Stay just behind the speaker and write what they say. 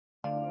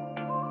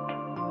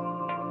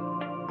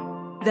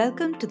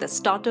Welcome to the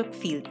Startup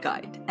Field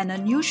Guide, an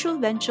unusual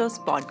ventures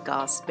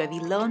podcast where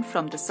we learn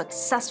from the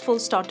successful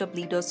startup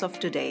leaders of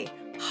today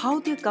how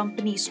their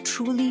companies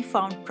truly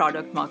found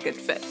product market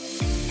fit.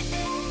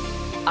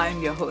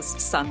 I'm your host,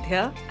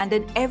 Sandhya, and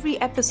in every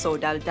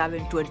episode, I'll dive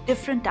into a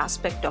different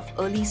aspect of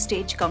early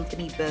stage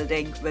company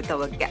building with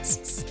our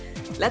guests.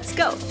 Let's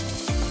go.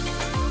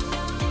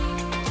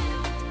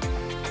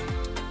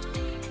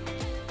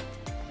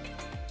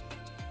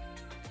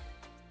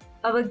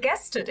 Our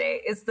guest today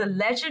is the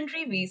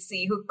legendary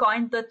VC who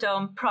coined the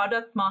term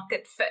product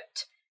market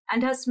fit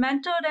and has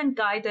mentored and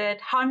guided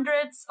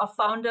hundreds of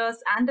founders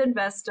and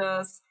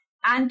investors,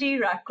 Andy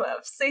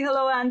Rachleff. Say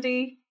hello,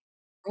 Andy.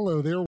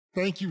 Hello there.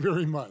 Thank you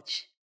very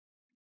much.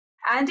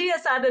 Andy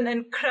has had an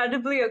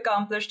incredibly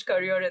accomplished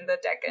career in the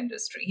tech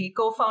industry. He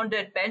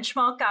co-founded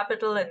Benchmark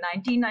Capital in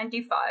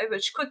 1995,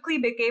 which quickly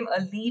became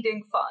a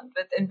leading fund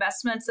with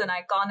investments in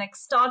iconic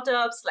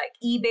startups like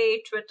eBay,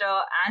 Twitter,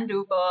 and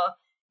Uber.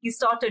 He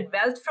started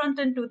Wealthfront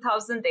in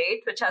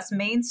 2008, which has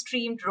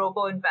mainstreamed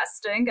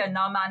robo-investing and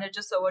now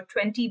manages over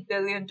 $20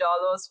 billion for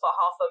 500,000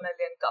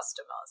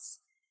 customers.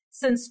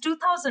 Since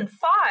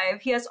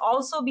 2005, he has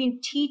also been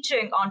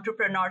teaching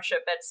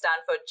entrepreneurship at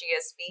Stanford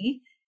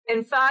GSB.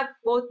 In fact,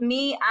 both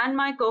me and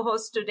my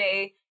co-host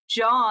today,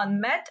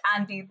 John, met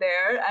Andy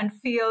there and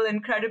feel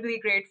incredibly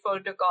grateful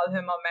to call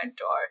him a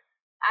mentor.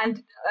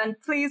 And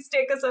please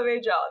take us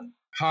away, John.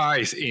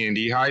 Hi,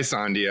 Andy. Hi,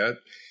 Sandhya.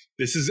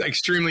 This is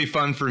extremely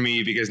fun for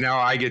me because now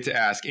I get to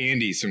ask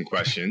Andy some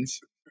questions.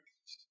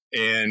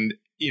 And,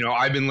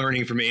 I've been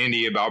learning from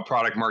Andy about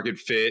product market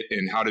fit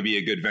and how to be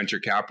a good venture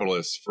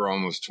capitalist for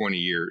almost 20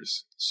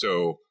 years.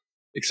 So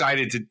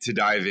excited to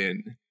dive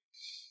in.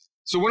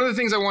 So one of the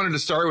things I wanted to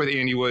start with,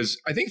 Andy, was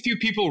I think few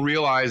people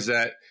realize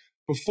that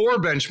before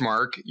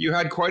Benchmark, you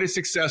had quite a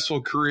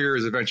successful career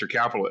as a venture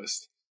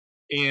capitalist.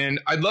 And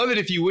I'd love it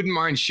if you wouldn't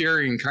mind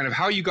sharing kind of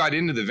how you got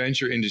into the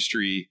venture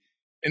industry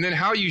and then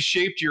how you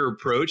shaped your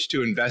approach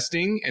to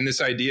investing and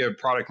this idea of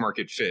product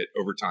market fit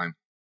over time.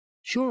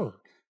 Sure.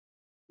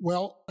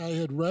 Well, I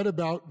had read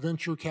about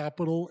venture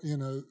capital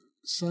in a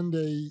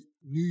Sunday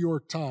New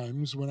York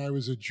Times when I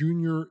was a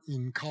junior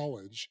in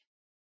college.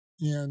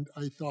 And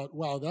I thought,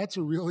 wow, that's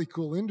a really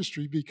cool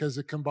industry because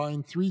it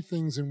combined three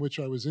things in which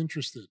I was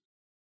interested.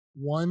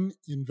 One,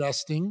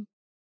 investing.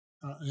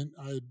 And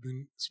I had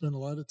spent a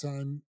lot of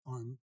time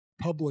on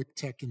public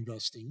tech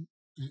investing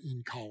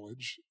in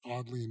college.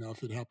 Oddly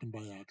enough, it happened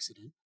by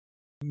accident.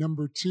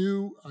 Number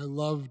two, I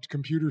loved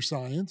computer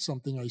science,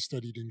 something I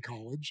studied in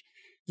college.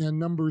 And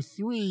number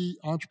three,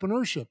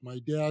 entrepreneurship. My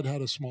dad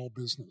had a small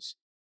business.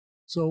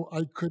 So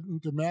I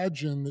couldn't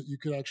imagine that you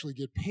could actually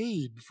get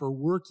paid for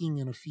working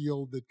in a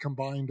field that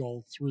combined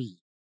all three.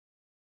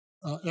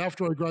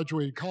 After I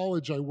graduated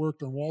college, I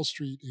worked on Wall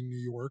Street in New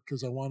York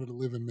because I wanted to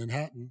live in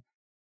Manhattan.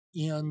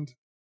 And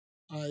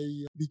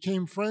I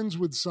became friends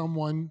with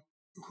someone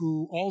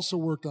who also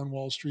worked on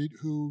Wall Street,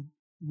 who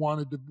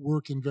wanted to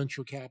work in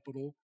venture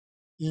capital.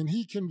 And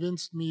he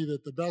convinced me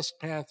that the best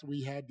path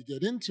we had to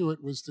get into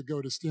it was to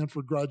go to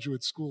Stanford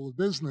Graduate School of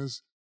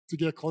Business to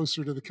get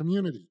closer to the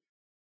community.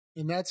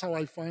 And that's how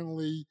I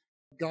finally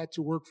got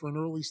to work for an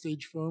early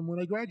stage firm when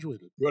I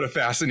graduated. What a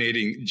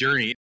fascinating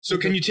journey. So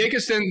can you take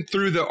us then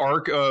through the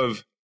arc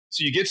of,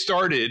 so you get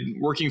started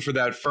working for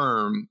that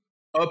firm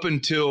up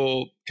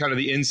until kind of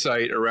the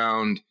insight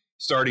around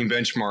starting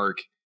Benchmark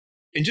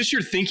and just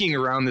your thinking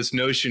around this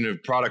notion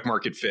of product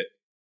market fit?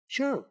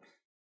 Sure.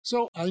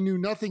 So I knew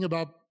nothing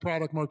about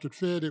product market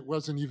fit. It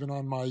wasn't even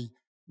on my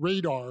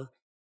radar,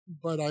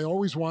 but I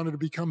always wanted to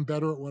become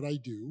better at what I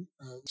do.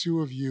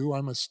 Two of you,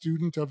 I'm a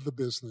student of the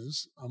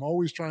business. I'm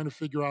always trying to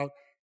figure out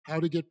how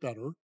to get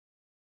better.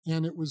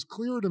 And it was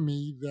clear to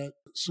me that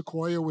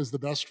Sequoia was the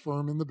best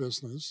firm in the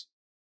business,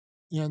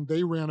 and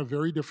they ran a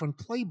very different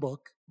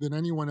playbook than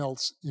anyone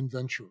else in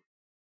venture.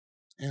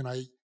 And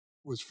I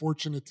was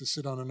fortunate to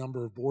sit on a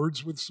number of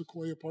boards with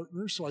Sequoia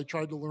partners, so I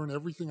tried to learn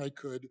everything I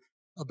could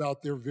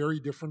about their very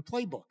different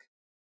playbook.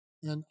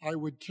 And I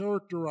would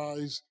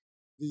characterize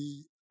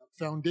the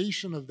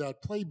foundation of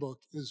that playbook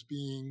as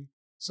being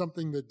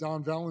something that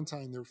Don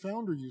Valentine, their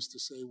founder, used to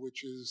say,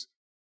 which is,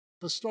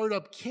 if a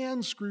startup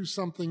can screw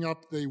something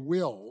up, they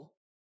will.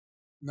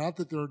 Not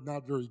that they're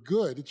not very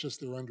good, it's just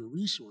they're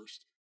under-resourced.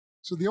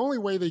 So the only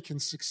way they can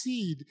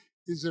succeed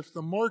is if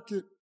the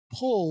market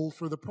pull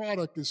for the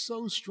product is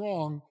so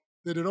strong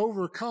that it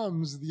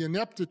overcomes the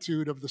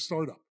ineptitude of the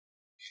startup.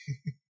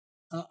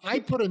 I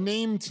put a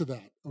name to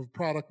that of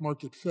product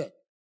market fit.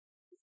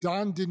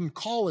 Don didn't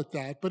call it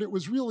that, but it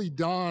was really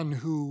Don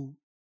who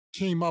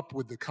came up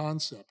with the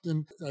concept.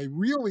 And I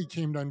really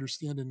came to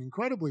understand it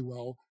incredibly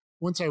well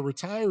once I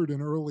retired in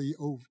early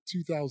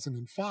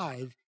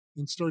 2005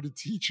 and started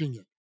teaching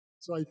it.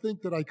 So I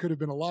think that I could have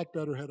been a lot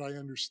better had I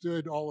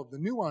understood all of the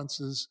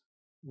nuances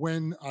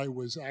when I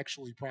was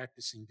actually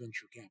practicing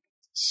venture capital.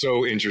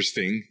 So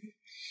interesting.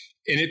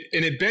 And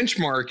at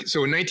Benchmark,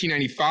 so in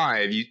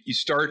 1995, you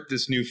start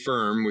this new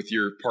firm with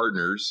your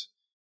partners.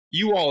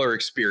 You all are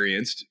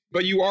experienced,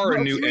 but you are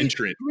a new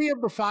entrant. Three of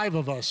the five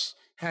of us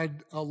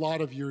had a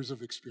lot of years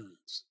of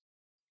experience.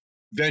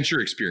 Venture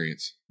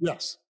experience.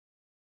 Yes.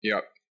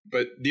 Yeah.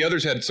 But the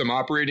others had some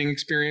operating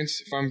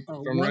experience, if I'm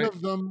One right.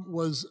 of them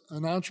was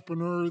an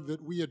entrepreneur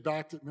that we had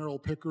backed at Merrill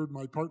Pickard.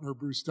 My partner,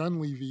 Bruce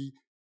Dunleavy,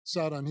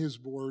 sat on his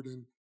board,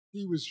 and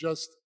he was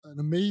just an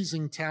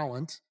amazing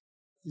talent.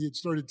 He had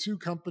started 2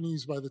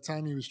 companies by the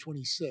time he was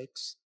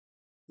 26.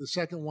 The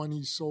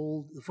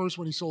first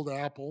one he sold to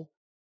Apple.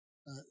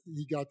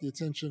 He got the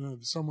attention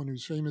of someone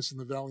who's famous in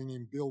the Valley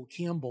named Bill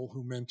Campbell,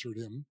 who mentored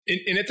him.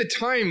 And at the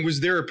time, was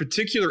there a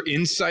particular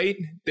insight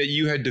that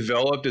you had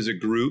developed as a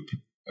group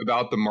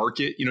about the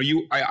market?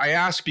 I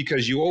ask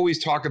because you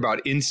always talk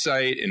about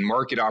insight and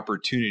market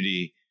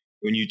opportunity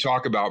when you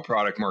talk about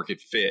product market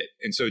fit.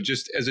 And so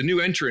just as a new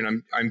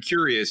entrant, I'm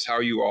curious how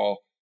you all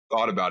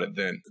thought about it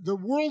then. The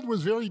world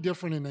was very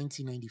different in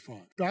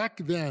 1995. Back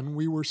then,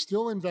 we were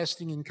still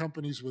investing in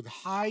companies with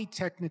high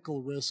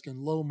technical risk and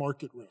low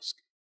market risk.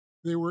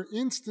 There were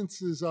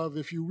instances of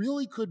if you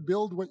really could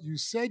build what you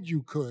said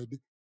you could,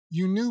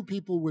 you knew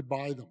people would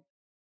buy them.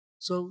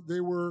 So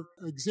there were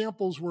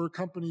examples where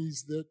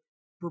companies that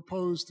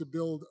proposed to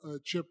build a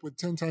chip with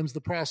 10 times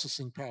the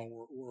processing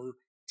power or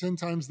 10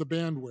 times the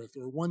bandwidth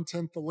or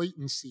 1/10 the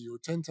latency or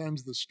 10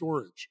 times the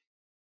storage.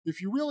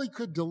 If you really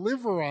could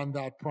deliver on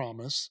that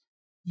promise,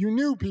 you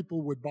knew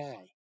people would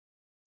buy.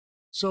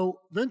 So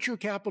venture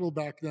capital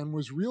back then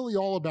was really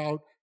all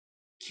about,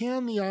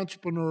 can the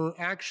entrepreneur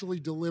actually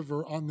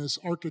deliver on this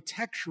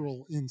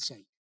architectural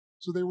insight?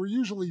 So they were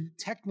usually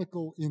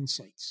technical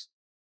insights.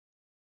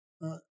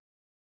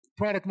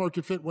 Product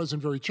market fit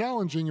wasn't very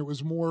challenging. It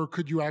was more,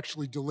 could you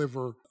actually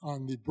deliver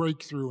on the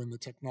breakthrough in the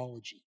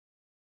technology?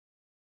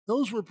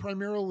 Those were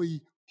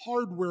primarily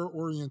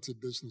hardware-oriented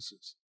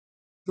businesses.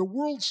 The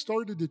world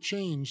started to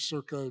change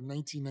circa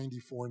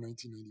 1994,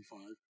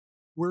 1995,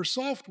 where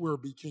software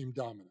became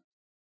dominant.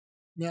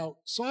 Now,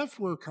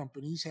 software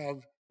companies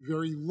have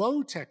very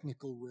low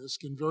technical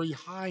risk and very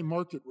high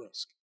market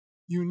risk.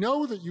 You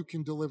know that you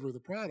can deliver the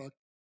product.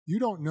 You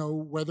don't know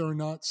whether or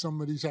not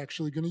somebody's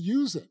actually going to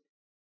use it.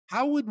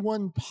 How would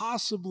one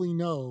possibly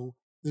know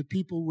that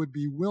people would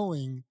be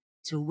willing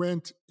to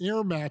rent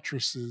air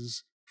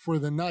mattresses for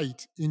the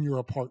night in your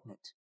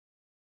apartment?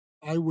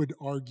 I would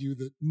argue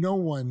that no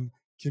one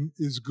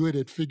is good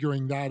at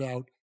figuring that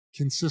out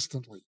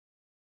consistently.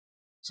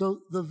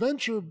 So the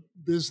venture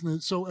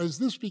business, so as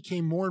this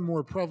became more and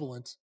more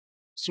prevalent,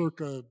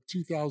 circa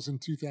 2000,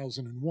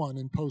 2001,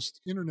 and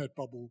post-internet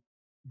bubble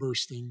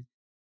bursting,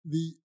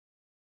 the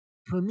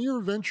premier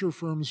venture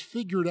firms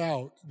figured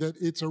out that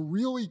it's a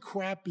really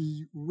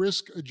crappy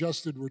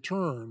risk-adjusted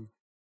return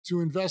to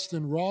invest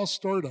in raw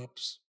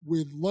startups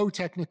with low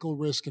technical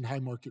risk and high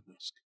market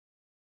risk.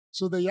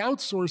 So they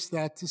outsourced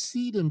that to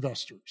seed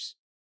investors.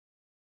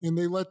 And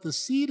they let the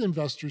seed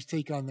investors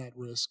take on that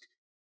risk.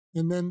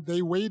 And then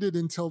they waited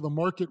until the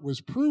market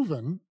was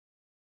proven,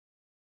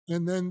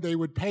 and then they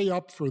would pay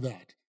up for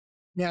that.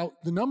 Now,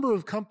 the number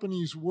of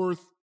companies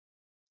worth,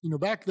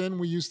 back then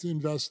we used to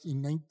invest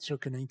in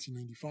circa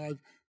 1995.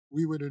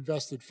 We would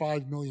invest at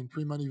 $5 million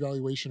pre-money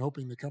valuation,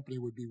 hoping the company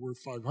would be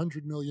worth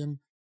 $500 million.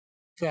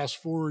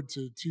 Fast forward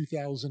to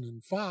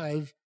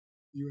 2005,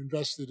 you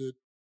invested at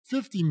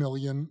 $50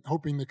 million,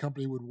 hoping the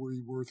company would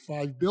be worth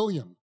 $5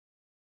 billion.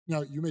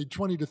 Now, you made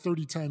 20 to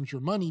 30 times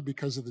your money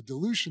because of the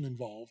dilution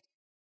involved,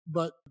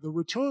 but the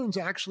returns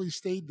actually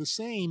stayed the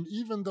same,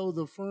 even though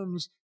the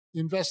firms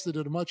invested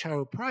at a much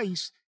higher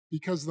price,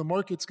 because the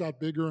markets got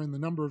bigger and the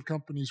number of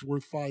companies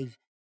worth $5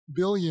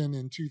 billion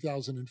in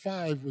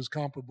 2005 was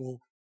comparable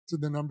to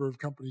the number of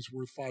companies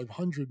worth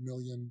 $500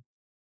 million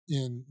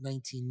in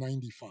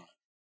 1995.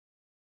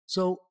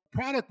 So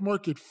product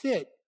market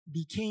fit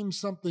became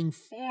something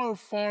far,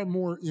 far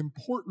more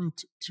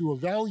important to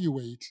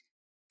evaluate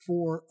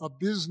for a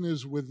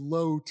business with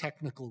low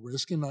technical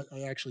risk. And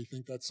I actually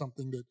think that's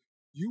something that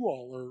you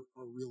all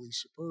are really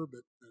superb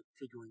at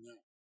figuring out.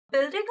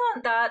 Building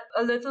on that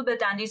a little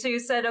bit, Andy, so you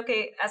said,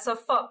 okay, as a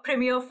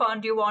premier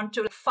fund, you want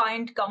to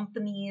find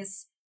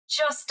companies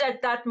just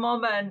at that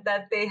moment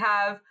that they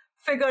have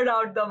figured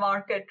out the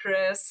market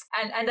risk.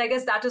 And I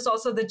guess that is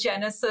also the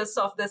genesis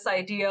of this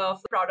idea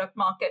of product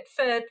market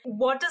fit.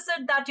 What is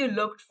it that you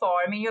looked for?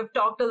 I mean, you've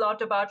talked a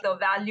lot about the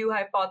value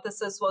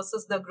hypothesis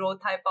versus the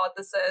growth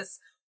hypothesis.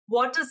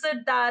 What is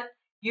it that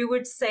you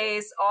would say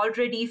is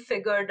already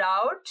figured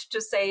out to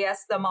say,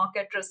 yes, the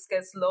market risk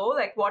is low?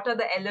 Like, what are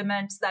the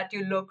elements that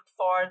you looked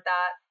for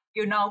that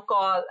you now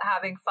call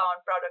having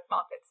found product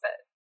market fit?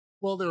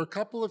 Well, there are a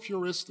couple of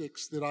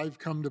heuristics that I've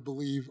come to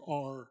believe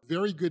are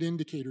very good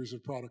indicators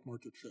of product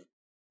market fit,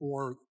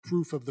 or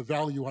proof of the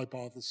value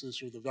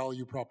hypothesis or the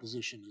value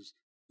proposition,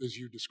 as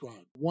you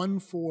described. One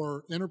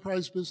for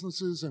enterprise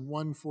businesses and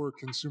one for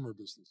consumer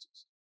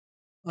businesses.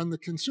 On the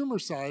consumer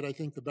side, I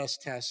think the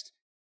best test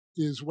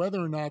is whether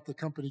or not the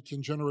company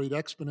can generate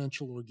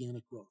exponential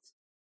organic growth.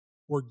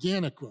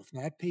 Organic growth,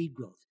 not paid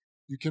growth.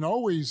 You can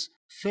always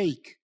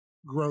fake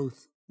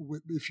growth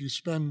if you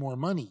spend more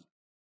money.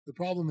 The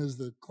problem is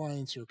that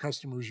clients or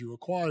customers you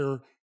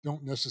acquire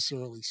don't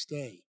necessarily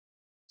stay.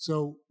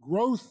 So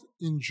growth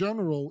in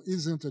general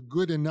isn't a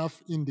good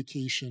enough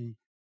indication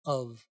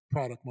of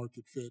product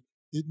market fit.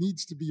 It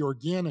needs to be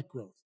organic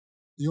growth.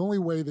 The only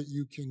way that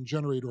you can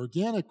generate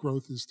organic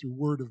growth is through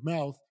word of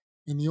mouth,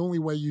 and the only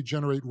way you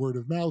generate word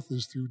of mouth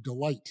is through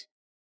delight.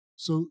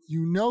 So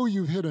you know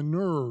you've hit a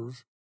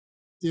nerve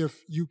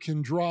if you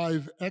can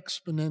drive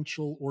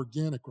exponential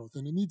organic growth,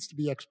 and it needs to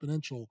be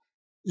exponential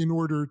in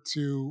order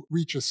to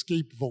reach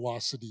escape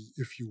velocity,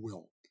 if you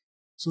will.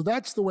 So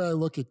that's the way I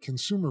look at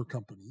consumer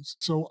companies.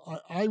 So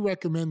I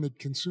recommend that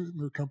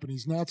consumer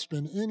companies not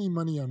spend any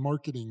money on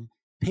marketing,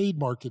 paid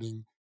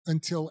marketing,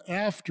 until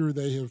after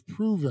they have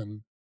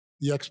proven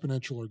the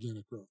exponential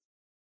organic growth.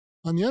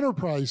 On the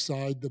enterprise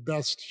side, the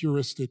best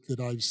heuristic that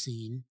I've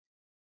seen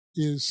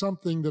is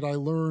something that I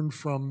learned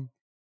from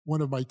one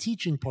of my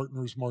teaching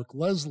partners, Mark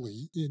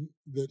Leslie,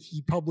 that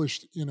he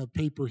published in a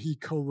paper he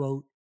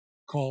co-wrote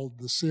called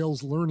The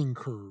Sales Learning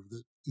Curve,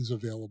 that is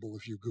available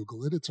if you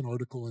Google it. It's an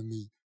article in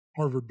the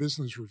Harvard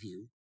Business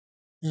Review.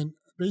 And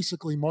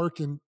basically, Mark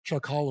and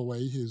Chuck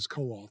Holloway, his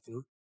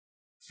co-author,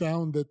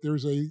 found that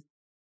there's a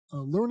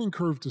learning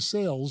curve to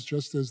sales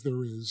just as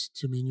there is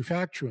to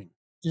manufacturing,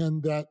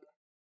 and that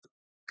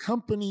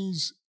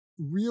companies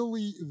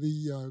really,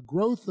 the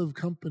growth of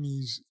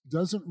companies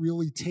doesn't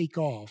really take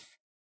off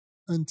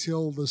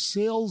until the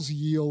sales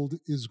yield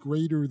is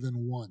greater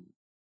than 1.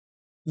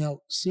 Now,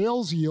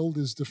 sales yield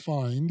is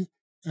defined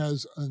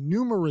as a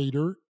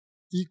numerator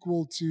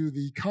equal to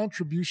the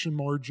contribution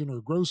margin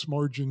or gross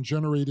margin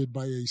generated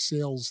by a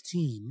sales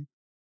team.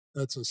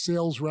 That's a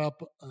sales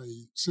rep,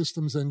 a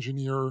systems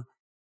engineer,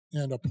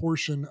 and a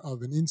portion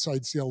of an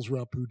inside sales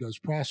rep who does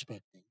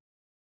prospecting.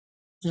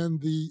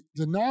 And the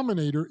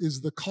denominator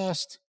is the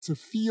cost to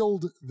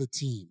field the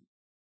team.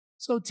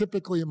 So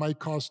typically it might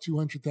cost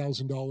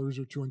 $200,000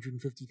 or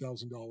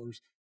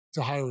 $250,000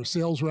 to hire a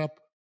sales rep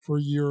for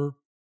a year.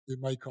 It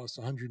might cost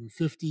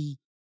 $150,000,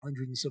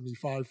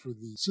 $175,000 for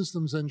the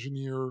systems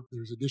engineer.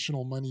 There's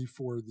additional money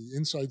for the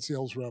inside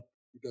sales rep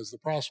who does the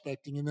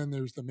prospecting, and then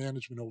there's the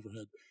management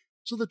overhead.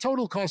 So the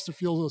total cost to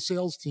field a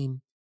sales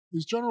team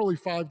is generally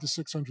 $500,000 to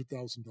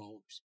 $600,000.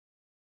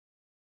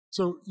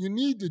 So you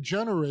need to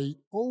generate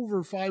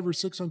over $500,000 or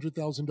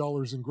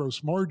 $600,000 in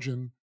gross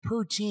margin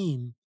per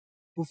team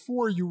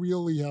before you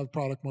really have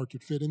product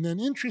market fit. And then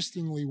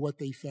interestingly, what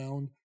they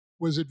found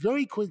was it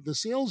very quick, the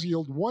sales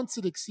yield, once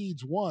it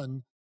exceeds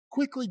 1,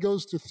 quickly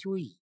goes to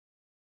 3.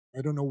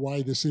 I don't know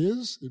why this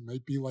is. It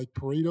might be like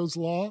Pareto's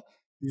law,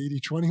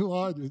 the 80-20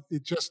 law.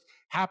 It just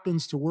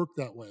happens to work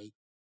that way.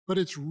 But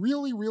it's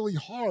really, really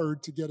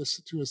hard to get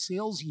to a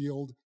sales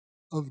yield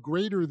of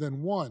greater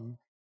than 1,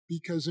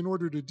 because in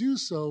order to do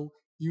so,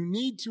 you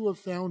need to have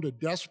found a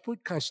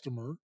desperate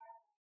customer,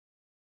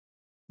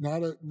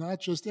 not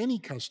just any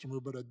customer,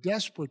 but a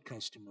desperate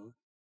customer.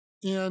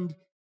 And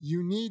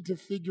you need to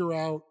figure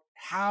out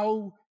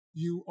how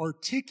you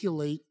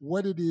articulate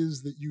what it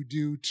is that you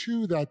do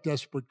to that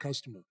desperate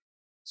customer.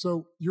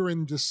 So you're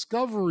in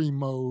discovery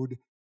mode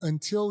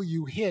until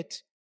you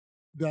hit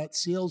that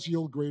sales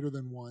yield greater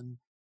than 1.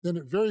 Then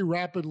it very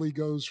rapidly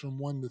goes from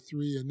 1 to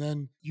 3. And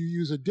then you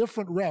use a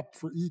different rep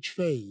for each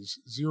phase,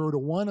 0 to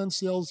 1 on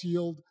sales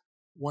yield,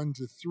 1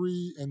 to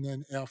 3, and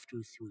then after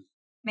 3.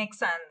 Makes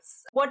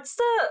sense. What's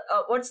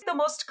the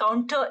most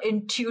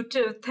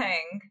counterintuitive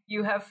thing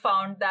you have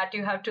found that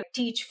you have to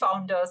teach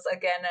founders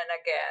again and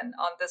again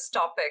on this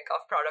topic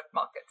of product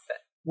market fit?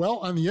 Well,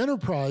 on the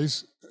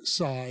enterprise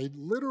side,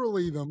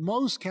 literally the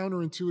most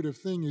counterintuitive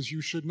thing is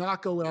you should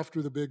not go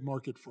after the big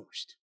market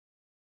first.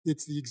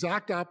 It's the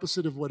exact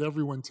opposite of what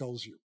everyone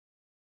tells you.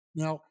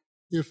 Now,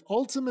 if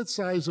ultimate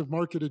size of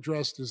market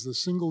addressed is the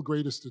single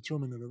greatest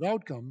determinant of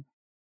outcome,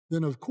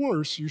 then of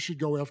course you should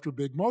go after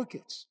big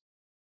markets.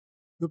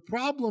 The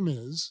problem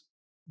is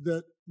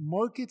that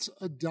markets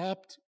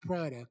adopt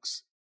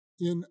products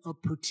in a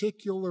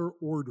particular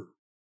order.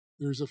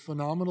 There's a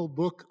phenomenal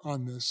book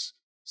on this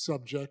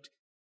subject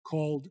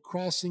called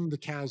Crossing the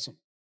Chasm,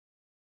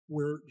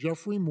 where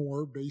Jeffrey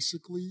Moore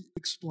basically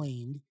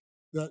explained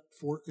that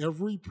for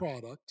every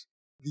product,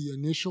 the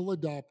initial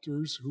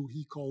adopters, who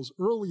he calls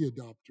early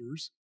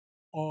adopters,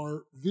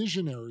 are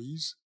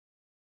visionaries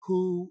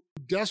who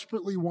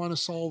desperately want to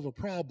solve a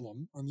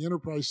problem on the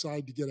enterprise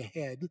side to get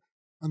ahead,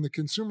 on the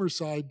consumer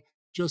side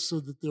just so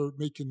that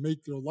they can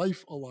make their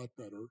life a lot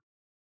better.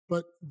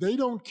 But they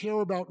don't care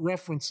about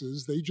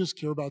references, they just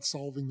care about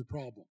solving the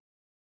problem.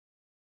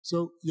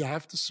 So you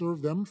have to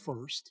serve them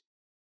first.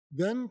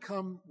 Then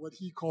come what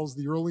he calls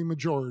the early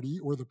majority,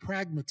 or the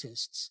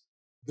pragmatists.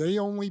 They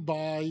only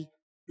buy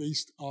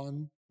based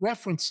on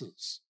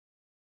references.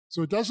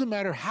 So it doesn't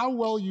matter how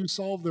well you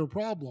solve their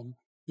problem.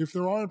 If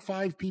there aren't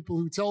 5 people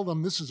who tell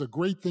them this is a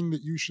great thing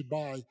that you should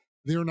buy,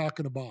 they're not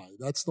going to buy.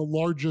 That's the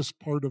largest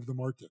part of the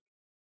market.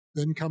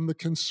 Then come the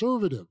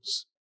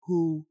conservatives,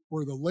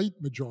 or the late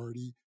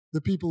majority,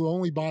 the people who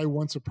only buy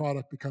once a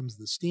product becomes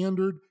the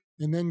standard.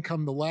 And then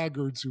come the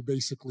laggards who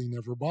basically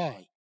never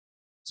buy.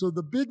 So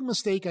the big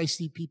mistake I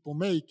see people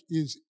make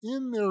is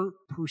in their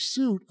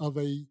pursuit of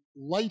a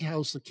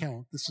lighthouse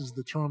account. This is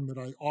the term that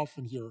I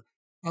often hear.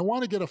 I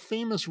want to get a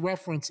famous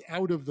reference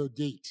out of the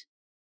gate.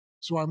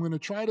 So I'm going to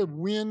try to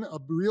win a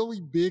really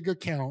big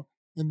account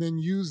and then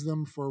use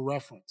them for a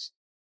reference.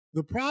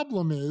 The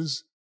problem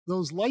is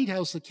those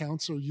lighthouse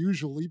accounts are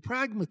usually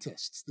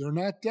pragmatists. They're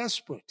not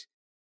desperate.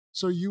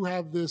 So you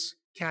have this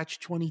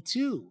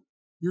catch-22.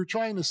 You're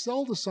trying to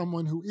sell to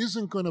someone who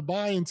isn't going to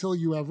buy until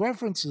you have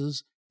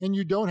references, and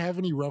you don't have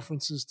any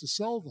references to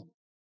sell them.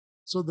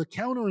 So the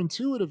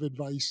counterintuitive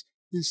advice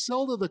is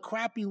sell to the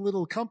crappy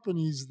little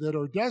companies that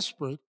are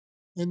desperate,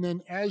 and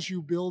then as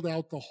you build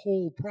out the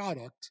whole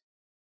product,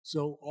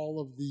 so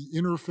all of the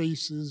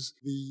interfaces,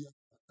 the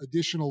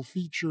additional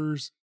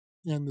features,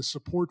 and the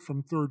support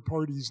from third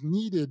parties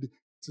needed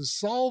to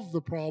solve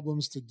the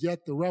problems to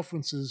get the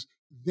references,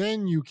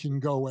 then you can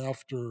go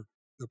after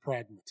the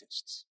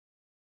pragmatists.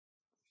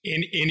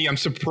 And Andy, I'm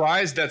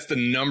surprised that's the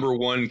number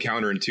one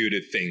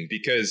counterintuitive thing,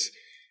 because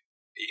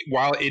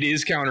while it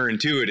is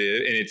counterintuitive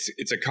and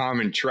it's a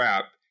common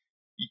trap,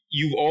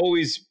 you've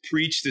always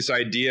preached this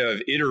idea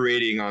of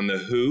iterating on the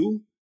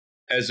who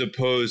as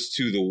opposed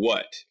to the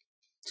what.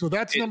 So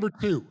that's number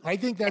two. I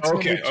think that's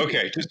okay. Number two.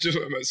 Okay. Just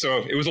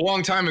so it was a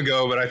long time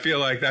ago, but I feel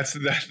like that's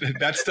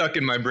stuck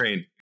in my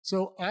brain.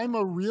 So I'm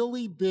a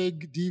really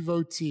big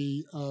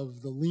devotee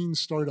of the lean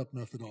startup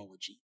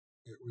methodology.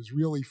 It was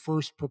really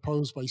first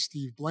proposed by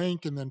Steve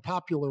Blank and then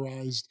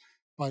popularized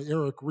by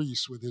Eric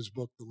Ries with his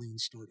book, The Lean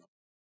Startup.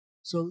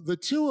 So the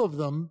two of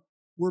them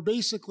were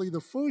basically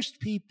the first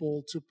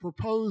people to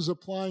propose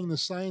applying the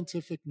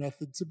scientific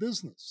method to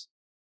business,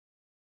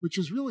 which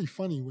is really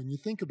funny when you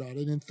think about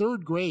it. In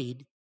third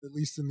grade, at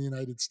least in the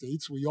United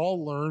States, we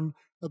all learn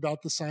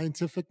about the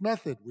scientific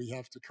method. We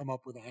have to come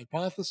up with a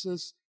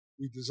hypothesis,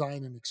 we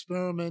design an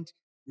experiment,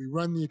 we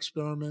run the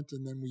experiment,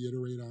 and then we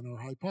iterate on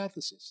our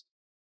hypothesis.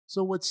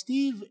 So what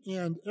Steve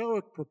and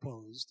Eric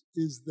proposed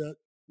is that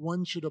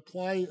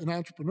an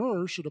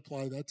entrepreneur should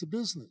apply that to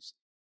business.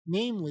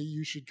 Namely,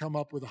 you should come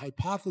up with a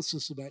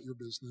hypothesis about your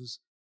business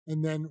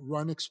and then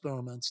run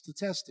experiments to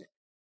test it.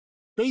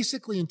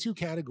 Basically in two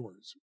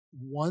categories.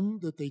 One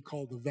that they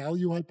call the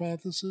value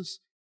hypothesis,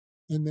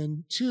 and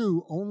then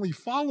two, only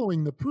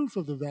following the proof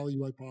of the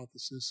value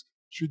hypothesis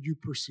should you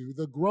pursue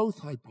the growth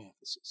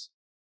hypothesis.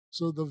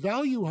 So the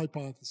value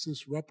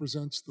hypothesis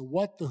represents the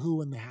what, the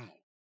who, and the how.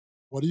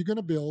 What are you going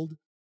to build?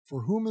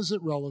 For whom is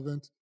it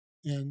relevant?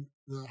 And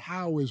the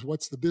how is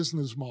what's the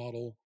business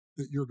model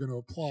that you're going to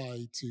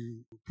apply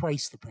to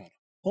price the product.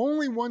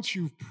 Only once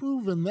you've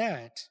proven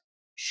that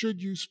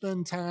should you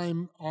spend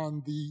time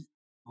on the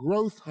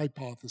growth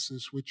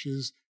hypothesis, which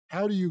is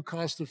how do you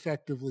cost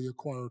effectively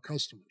acquire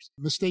customers?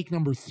 Mistake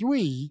number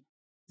 3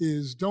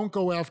 is don't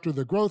go after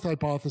the growth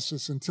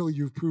hypothesis until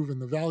you've proven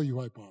the value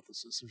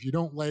hypothesis. If you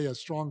don't lay a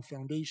strong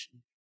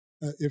foundation,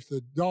 if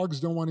the dogs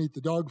don't want to eat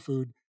the dog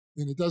food,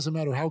 then it doesn't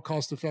matter how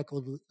cost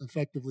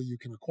effectively you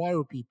can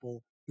acquire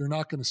people, they're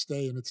not going to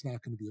stay and it's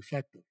not going to be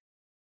effective.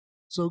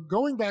 So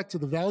going back to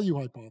the value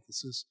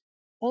hypothesis,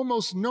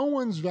 almost no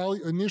one's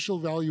initial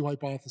value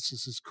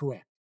hypothesis is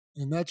correct.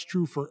 And that's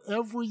true for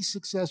every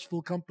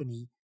successful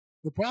company.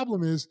 The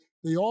problem is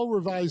they all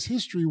revise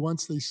history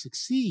once they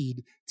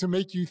succeed to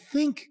make you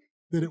think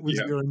that it was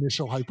their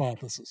initial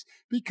hypothesis.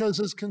 Because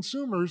as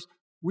consumers,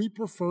 we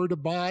prefer to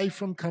buy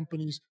from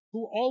companies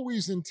who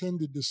always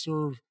intended to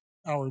serve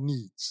our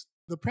needs.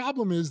 The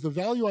problem is the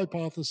value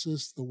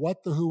hypothesis, the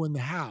what, the who, and the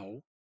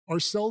how are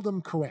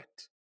seldom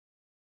correct.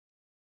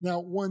 Now,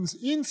 one's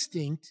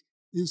instinct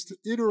is to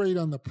iterate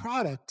on the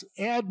product,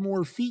 add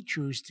more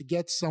features to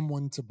get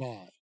someone to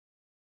buy.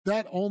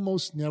 That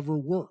almost never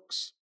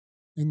works.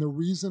 And the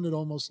reason it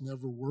almost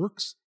never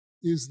works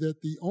is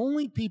that the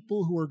only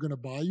people who are going to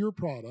buy your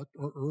product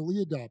are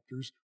early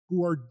adopters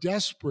who are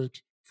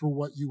desperate for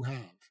what you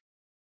have.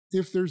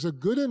 If there's a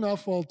good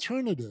enough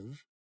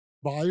alternative,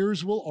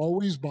 buyers will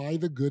always buy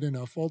the good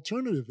enough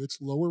alternative.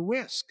 It's lower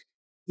risk.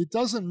 It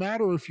doesn't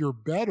matter if you're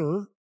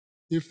better.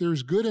 If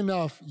there's good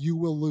enough, you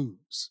will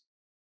lose.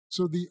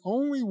 So the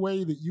only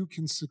way that you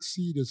can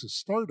succeed as a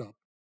startup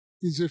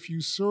is if you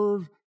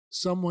serve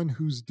someone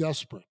who's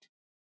desperate.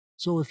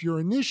 So if your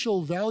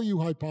initial value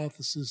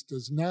hypothesis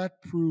does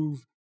not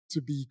prove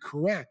to be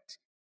correct,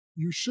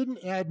 you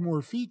shouldn't add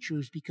more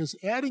features, because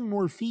adding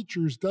more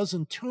features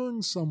doesn't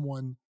turn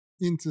someone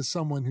into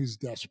someone who's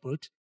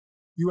desperate.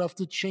 You have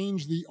to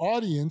change the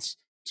audience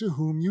to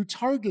whom you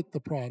target the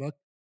product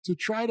to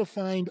try to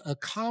find a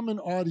common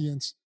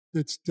audience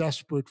that's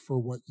desperate for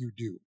what you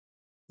do.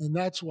 And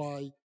that's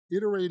why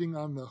iterating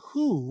on the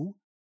who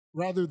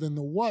rather than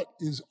the what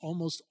is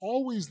almost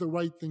always the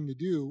right thing to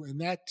do.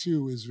 And that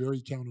too is very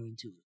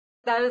counterintuitive.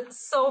 That is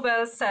so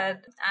well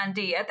said,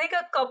 Andy. I think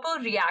a couple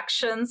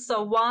reactions.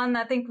 So one,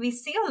 I think we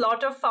see a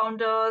lot of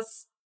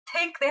founders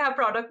think they have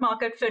product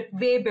market fit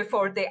way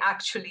before they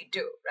actually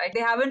do, right? They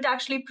haven't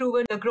actually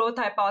proven the growth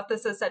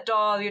hypothesis at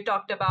all. You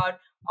talked about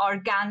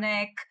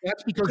organic.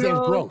 That's because they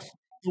have growth.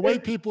 The way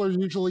people are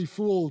usually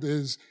fooled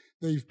is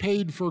they've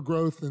paid for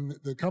growth and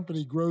the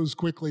company grows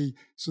quickly,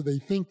 so they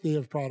think they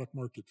have product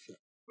market fit.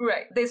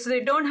 Right. So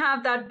they don't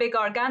have that big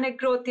organic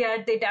growth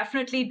yet. They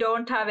definitely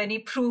don't have any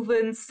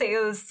proven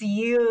sales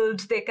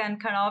yield they can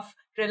kind of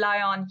rely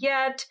on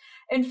yet.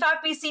 In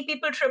fact, we see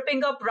people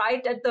tripping up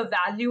right at the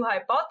value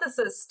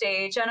hypothesis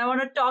stage. And I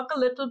want to talk a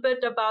little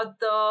bit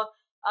about the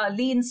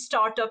lean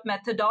startup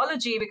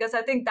methodology, because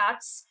I think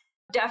that's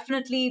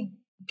definitely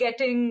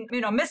getting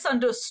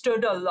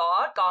misunderstood a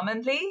lot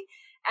commonly.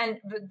 And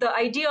the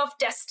idea of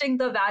testing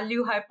the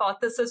value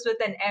hypothesis with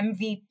an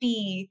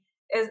MVP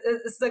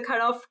is the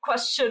kind of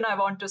question I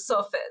want to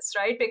surface,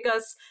 right?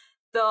 Because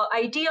the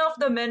idea of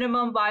the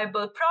minimum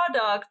viable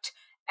product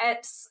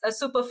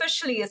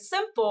superficially is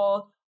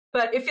simple,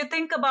 but if you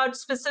think about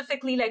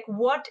specifically like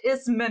what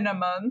is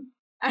minimum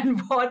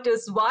and what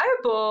is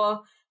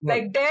viable,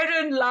 Right. like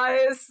therein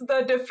lies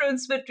the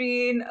difference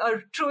between a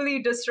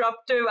truly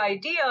disruptive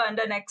idea and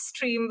an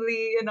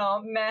extremely,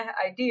 meh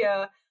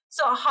idea.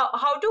 So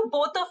how do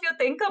both of you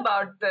think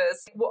about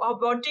this?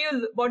 What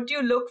do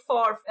you look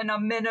for in a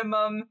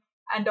minimum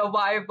and a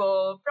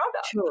viable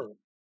product? Sure.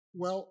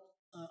 Well,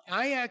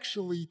 I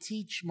actually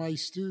teach my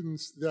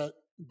students that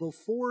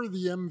before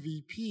the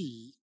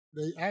MVP,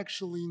 they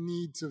actually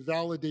need to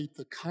validate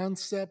the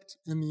concept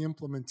and the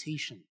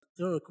implementation.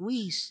 Eric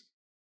Ries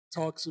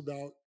talks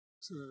about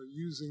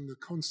using the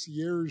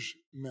concierge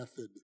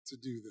method to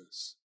do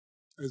this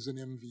as an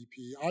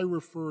MVP. I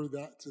refer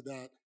to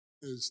that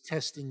as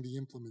testing the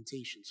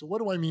implementation. So what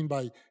do I mean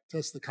by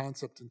test the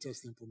concept and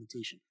test the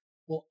implementation?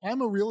 Well,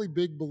 I'm a really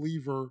big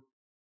believer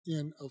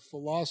in a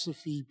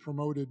philosophy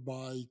promoted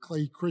by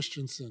Clay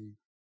Christensen,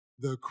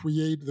 the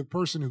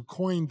person who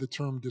coined the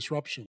term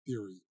disruption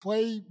theory.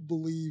 Clay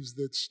believes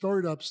that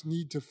startups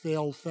need to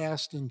fail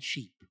fast and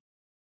cheap,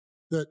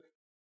 that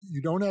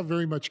you don't have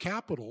very much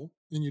capital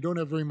and you don't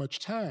have very much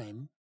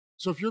time.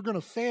 So if you're going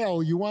to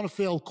fail, you want to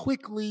fail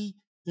quickly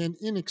and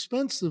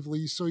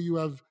inexpensively so you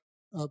have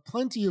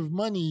plenty of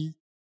money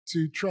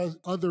to try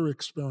other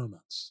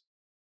experiments.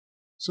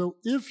 So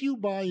if you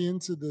buy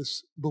into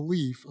this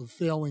belief of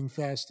failing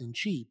fast and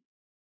cheap,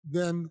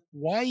 then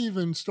why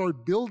even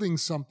start building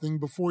something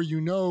before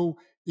you know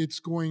it's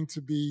going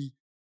to be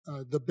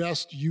the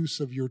best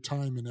use of your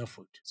time and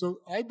effort?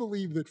 So I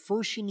believe that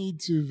first you need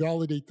to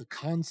validate the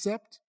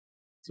concept.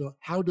 So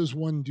how does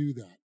one do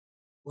that?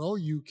 Well,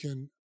 you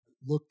can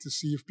look to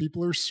see if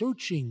people are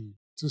searching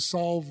to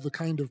solve the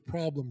kind of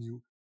problem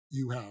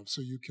you have.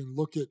 So you can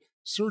look at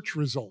search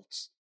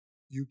results.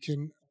 You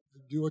can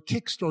do a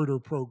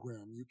Kickstarter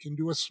program. You can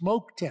do a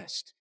smoke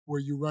test where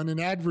you run an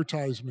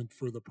advertisement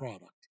for the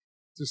product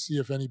to see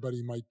if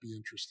anybody might be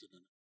interested in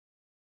it.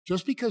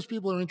 Just because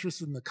people are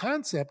interested in the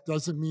concept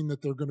doesn't mean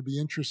that they're going to be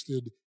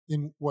interested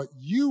in what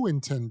you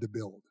intend to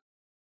build.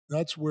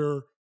 That's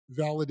where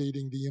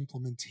validating the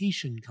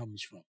implementation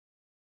comes from.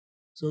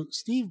 So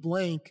Steve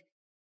Blank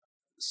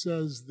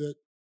says that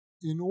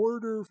in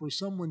order for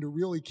someone to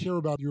really care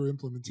about your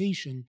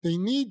implementation, they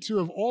need to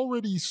have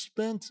already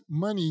spent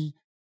money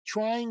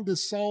trying to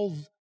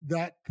solve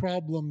that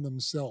problem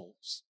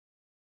themselves.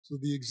 So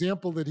the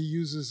example that he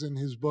uses in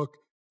his book,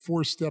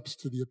 4 Steps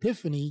to the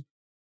Epiphany,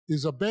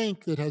 is a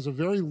bank that has a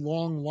very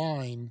long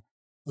line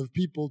of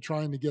people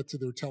trying to get to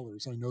their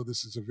tellers. I know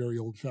this is a very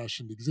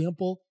old-fashioned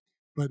example,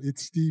 but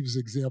it's Steve's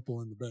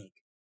example in the bank.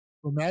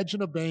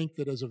 Imagine a bank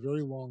that has a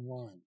very long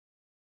line.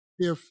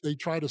 If they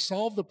try to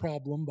solve the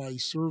problem by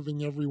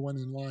serving everyone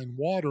in line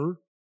water,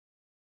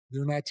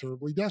 they're not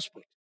terribly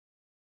desperate.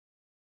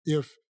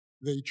 If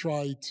they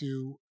try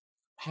to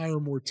hire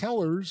more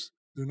tellers,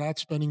 they're not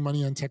spending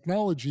money on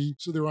technology,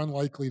 so they're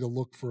unlikely to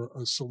look for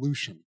a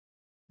solution.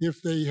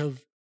 If they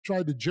have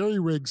tried to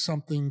jerry-rig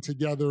something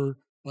together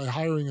by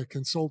hiring a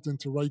consultant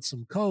to write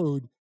some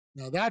code,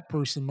 now that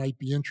person might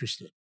be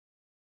interested.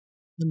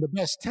 And the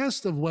best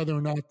test of whether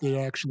or not they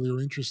actually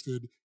are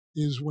interested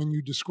is when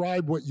you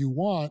describe what you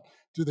want,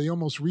 do they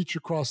almost reach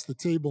across the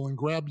table and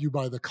grab you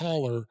by the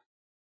collar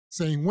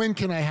saying, when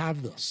can I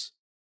have this?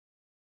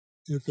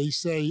 If they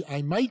say,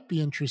 I might be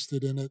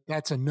interested in it,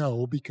 that's a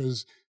no,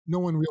 because no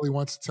one really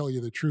wants to tell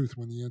you the truth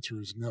when the answer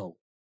is no.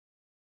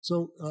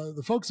 So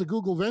the folks at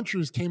Google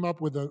Ventures came up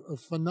with a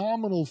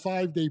phenomenal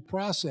 5-day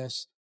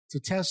process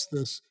to test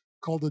this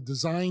called a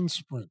design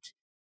sprint.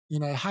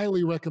 And I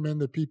highly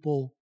recommend that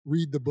people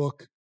read the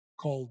book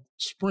called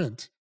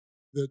Sprint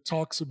that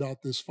talks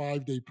about this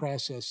 5-day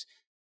process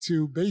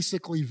to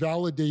basically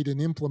validate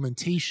an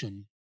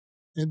implementation.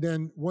 And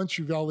then once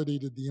you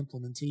validated the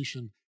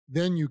implementation,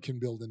 then you can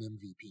build an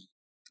MVP.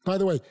 By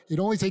the way, it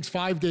only takes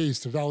 5 days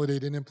to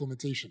validate an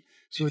implementation.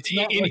 So it's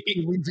not like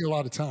you're losing a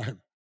lot of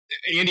time.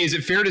 Andy, is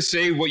it fair to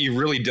say what you've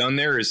really done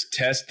there is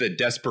test the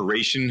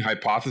desperation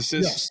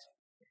hypothesis? Yes.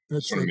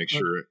 That's just want to make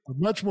sure.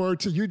 Much more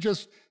to you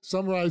just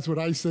summarized what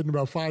I said in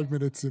about 5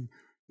 minutes in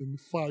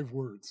 5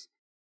 words.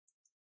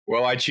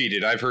 Well, I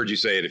cheated. I've heard you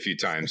say it a few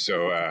times.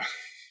 So,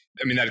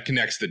 that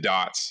connects the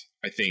dots,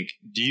 I think.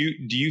 Do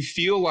you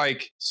feel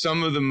like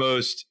some of the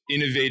most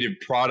innovative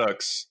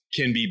products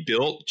can be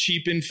built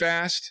cheap and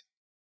fast?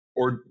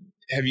 Or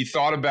have you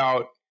thought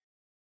about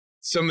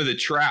some of the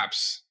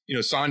traps,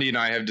 Sandy and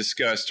I have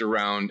discussed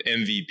around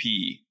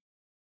MVP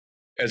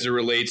as it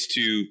relates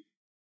to,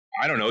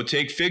 I don't know,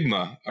 take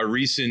Figma, a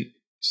recent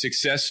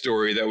success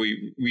story that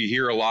we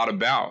hear a lot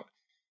about.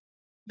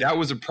 That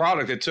was a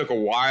product that took a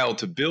while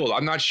to build.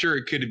 I'm not sure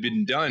it could have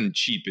been done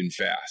cheap and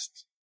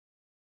fast.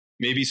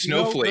 Maybe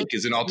Snowflake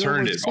is an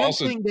alternative. There was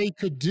something they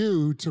could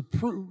do to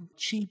prove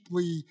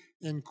cheaply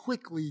and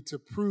quickly to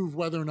prove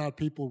whether or not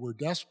people were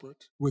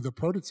desperate with a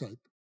prototype.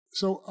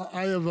 So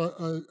I have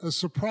a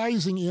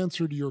surprising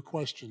answer to your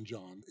question,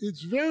 John.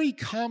 It's very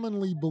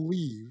commonly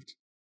believed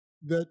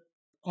that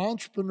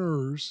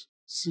entrepreneurs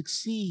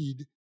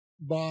succeed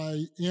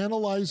by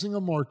analyzing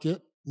a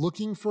market,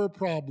 looking for a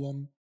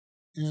problem,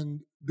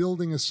 and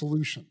building a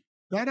solution.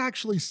 That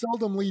actually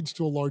seldom leads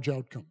to a large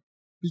outcome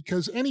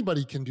because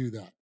anybody can do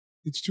that.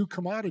 It's too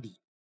commodity.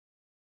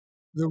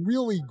 The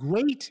really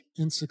great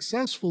and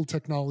successful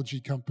technology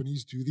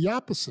companies do the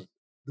opposite,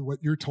 what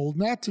you're told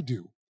not to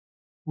do,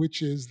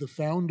 which is the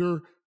founder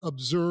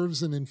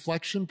observes an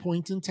inflection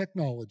point in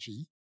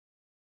technology.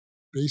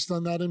 Based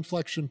on that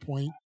inflection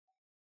point,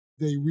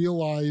 they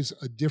realize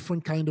a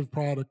different kind of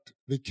product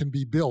that can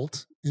be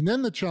built. And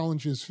then the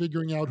challenge is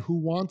figuring out who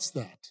wants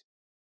that.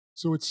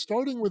 So it's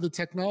starting with a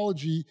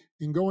technology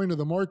and going to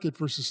the market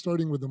versus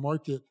starting with the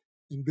market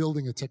and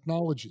building a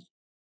technology.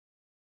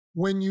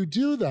 When you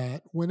do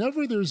that,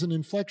 whenever there's an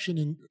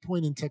inflection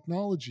point in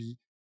technology,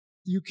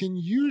 you can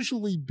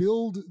usually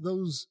build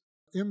those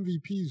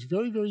MVPs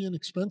very, very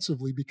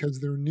inexpensively because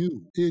they're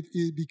new.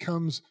 It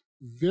becomes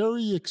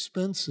very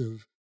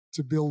expensive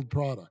to build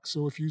products.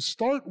 So if you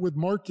start with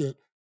market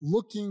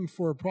looking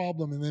for a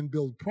problem and then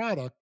build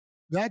product,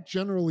 that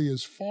generally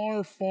is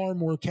far, far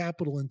more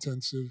capital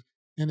intensive,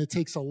 and it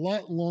takes a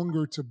lot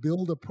longer to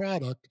build a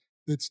product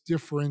that's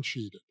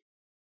differentiated.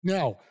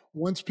 Now,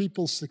 once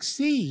people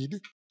succeed,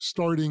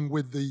 starting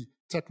with the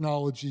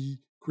technology,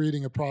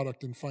 creating a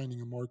product and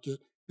finding a market,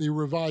 they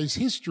revise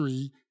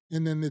history,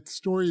 and then the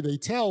story they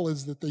tell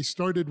is that they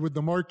started with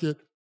the market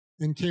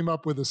and came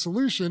up with a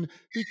solution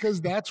because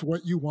that's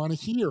what you want to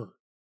hear.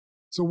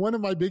 So one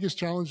of my biggest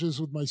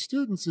challenges with my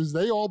students is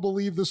they all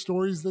believe the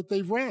stories that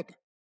they've read.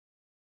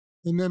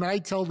 And then I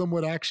tell them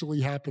what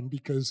actually happened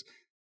because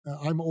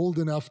I'm old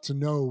enough to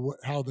know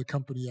how the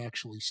company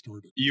actually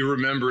started. You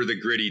remember the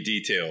gritty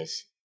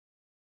details.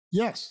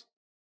 Yes.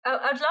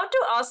 I'd love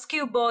to ask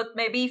you both,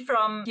 maybe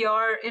from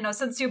your,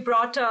 since you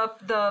brought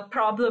up the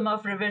problem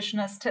of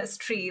revisionist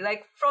history,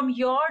 like from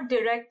your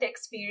direct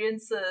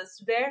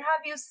experiences, where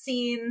have you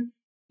seen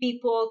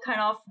people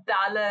kind of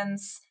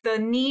balance the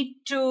need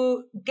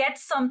to get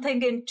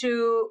something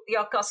into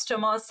your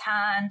customers'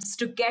 hands,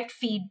 to get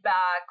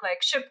feedback,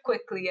 like ship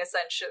quickly,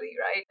 essentially,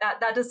 right?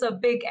 That is a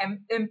big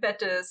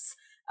impetus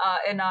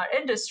in our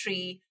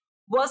industry,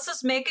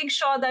 versus making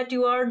sure that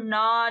you are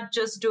not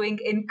just doing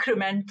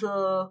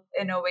incremental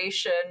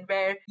innovation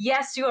where,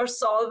 yes, you are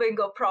solving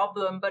a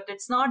problem, but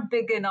it's not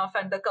big enough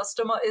and the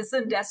customer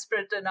isn't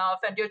desperate enough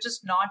and you're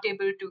just not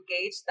able to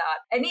gauge that.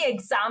 Any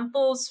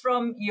examples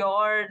from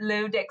your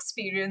lived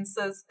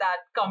experiences that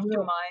come to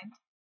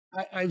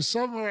mind? I've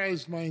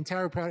summarized my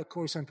entire product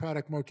course on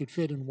product market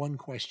fit in one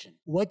question.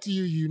 What do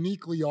you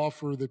uniquely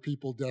offer that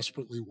people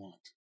desperately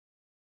want?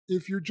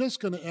 If you're just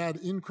going to add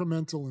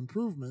incremental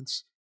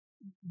improvements,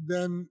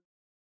 then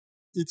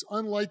it's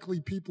unlikely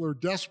people are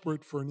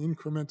desperate for an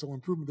incremental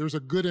improvement. There's a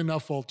good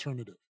enough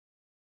alternative.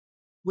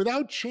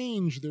 Without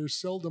change, there's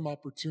seldom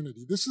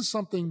opportunity. This is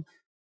something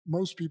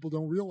most people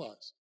don't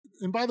realize.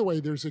 And by the way,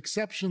 there's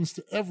exceptions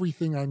to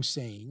everything I'm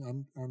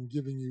saying. I'm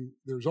giving you,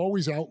 there's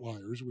always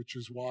outliers, which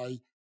is why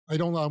I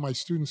don't allow my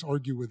students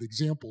argue with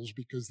examples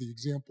because the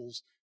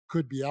examples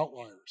could be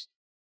outliers.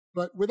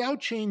 But without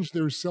change,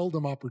 there's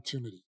seldom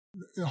opportunity.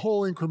 The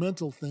whole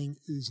incremental thing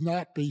is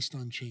not based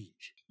on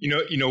change.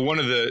 One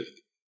of the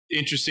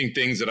interesting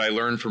things that I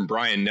learned from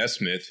Brian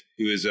Nesmith,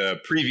 who is a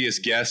previous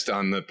guest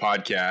on the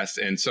podcast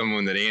and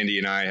someone that Andy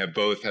and I have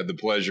both had the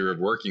pleasure of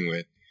working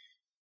with.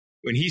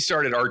 When he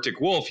started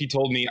Arctic Wolf, he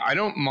told me, I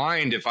don't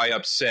mind if I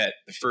upset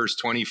the first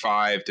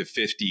 25 to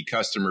 50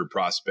 customer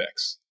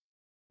prospects.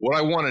 What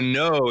I want to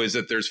know is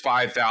that there's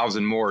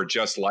 5,000 more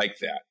just like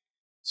that.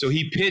 So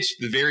he pitched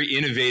the very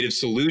innovative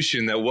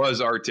solution that was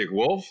Arctic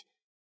Wolf,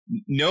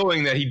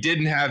 knowing that he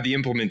didn't have the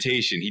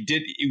implementation.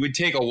 It would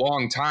take a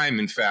long time,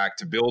 in fact,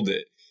 to build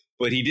it,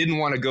 but he didn't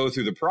want to go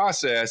through the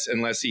process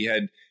unless he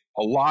had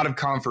a lot of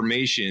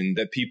confirmation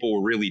that people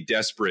were really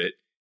desperate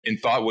and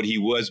thought what he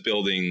was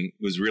building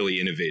was really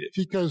innovative.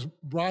 Because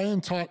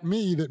Brian taught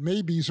me that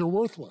maybes are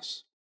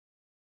worthless.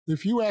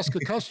 If you ask a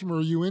customer,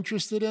 are you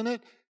interested in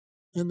it?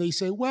 And they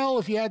say, well,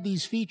 if you add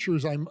these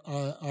features, I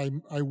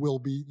will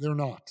be. They're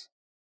not.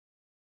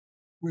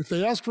 If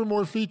they ask for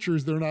more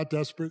features, they're not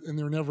desperate and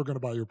they're never going to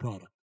buy your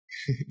product.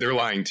 They're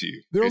lying to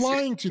you. They're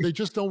lying to you. They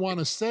just don't want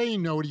to say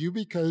no to you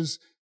because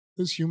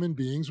as human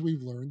beings,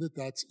 we've learned that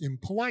that's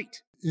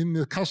impolite. In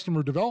the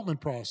customer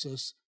development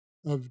process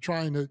of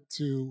trying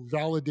to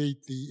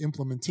validate the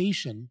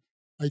implementation,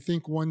 I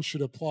think one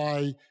should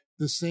apply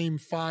the same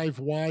 5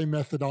 why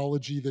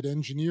methodology that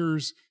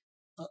engineers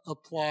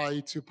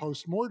apply to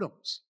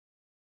postmortems.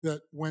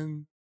 That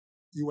when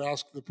you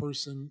ask the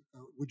person,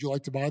 would you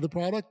like to buy the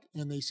product?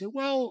 And they say,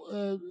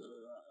 well,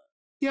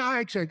 yeah,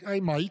 actually,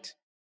 I might.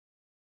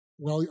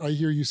 Well, I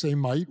hear you say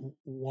might.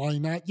 Why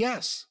not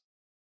yes?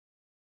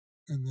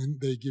 And then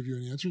they give you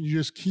an answer. You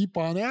just keep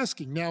on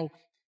asking. Now,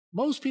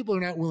 most people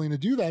are not willing to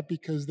do that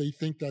because they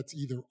think that's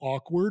either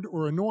awkward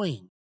or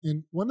annoying.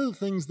 And one of the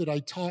things that I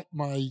taught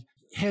my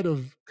head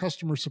of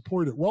customer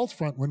support at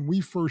Wealthfront when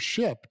we first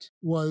shipped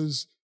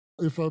was,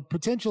 if a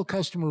potential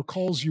customer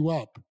calls you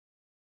up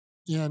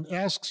and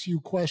asks you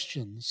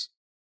questions,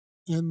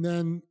 and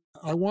then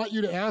I want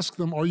you to ask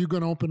them, are you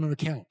going to open an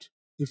account?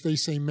 If they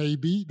say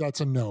maybe, that's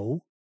a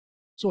no.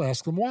 So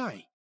ask them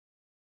why.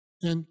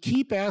 And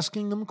keep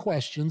asking them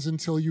questions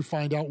until you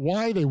find out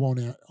why they won't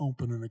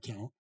open an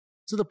account,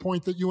 to the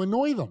point that you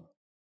annoy them.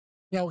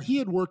 Now, he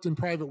had worked in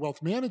private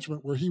wealth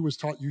management where he was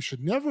taught you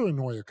should never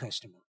annoy a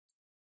customer.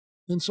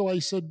 And so I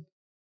said,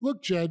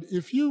 look, Jed,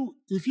 if you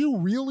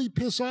really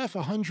piss off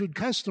 100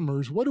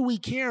 customers, what do we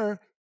care?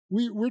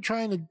 We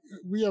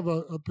have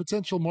a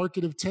potential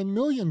market of 10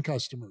 million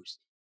customers.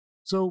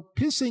 So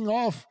pissing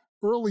off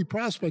early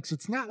prospects,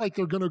 it's not like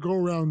they're going to go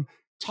around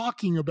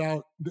talking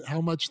about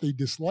how much they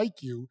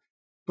dislike you.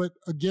 But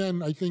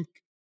again, I think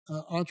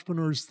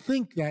entrepreneurs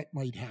think that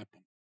might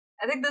happen.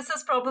 I think this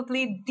is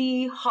probably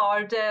the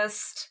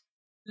hardest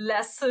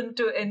lesson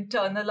to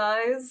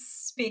internalize,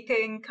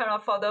 speaking kind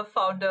of for the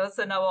founders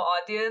in our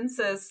audience,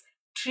 is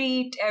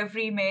treat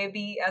every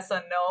maybe as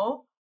a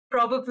no.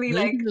 Probably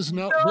maybe like is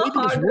no,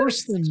 maybe is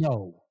worse than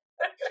no.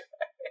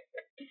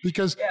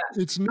 Because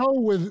it's no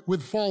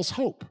with false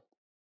hope.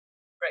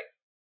 Right.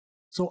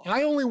 So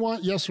I only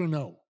want yes or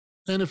no.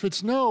 And if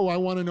it's no, I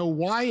want to know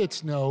why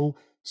it's no,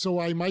 so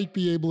I might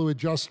be able to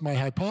adjust my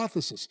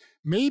hypothesis.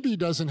 Maybe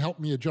doesn't help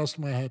me adjust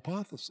my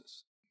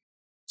hypothesis.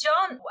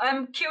 John,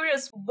 I'm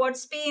curious,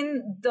 what's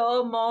been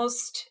the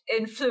most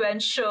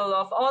influential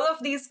of all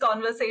of these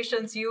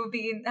conversations you've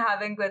been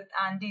having with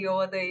Andy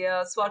over the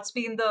years? What's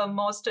been the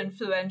most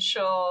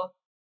influential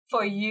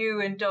for you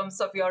in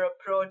terms of your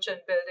approach in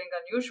building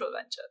Unusual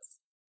Ventures?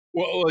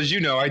 Well, as you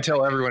know, I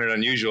tell everyone at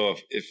Unusual,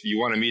 if you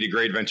want to meet a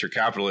great venture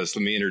capitalist,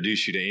 let me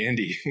introduce you to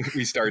Andy.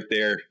 We start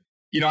there.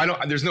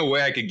 There's no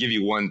way I could give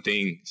you one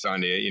thing,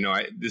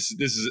 Sandhya.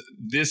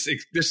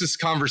 This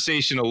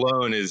conversation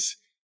alone is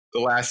the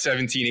last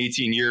 17,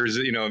 18 years.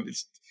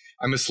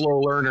 I'm a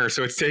slow learner,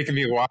 so it's taken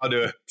me a while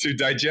to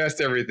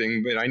digest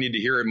everything, but I need to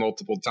hear it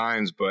multiple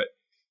times. But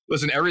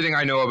listen, everything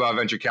I know about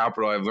venture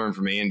capital, I've learned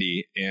from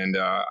Andy, and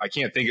I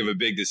can't think of a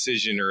big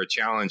decision or a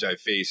challenge I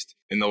faced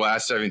in the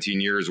last 17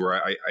 years where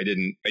I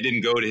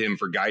didn't go to him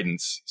for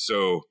guidance.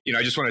 So,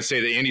 I just want to say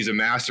that Andy's a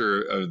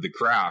master of the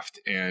craft,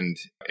 and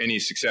any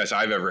success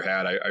I've ever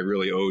had, I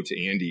really owe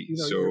to Andy.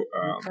 You're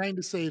kind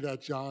to say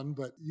that, John,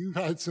 but you've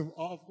had some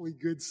awfully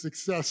good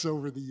success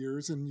over the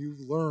years, and you've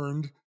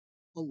learned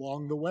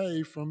along the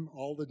way from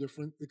all the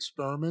different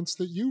experiments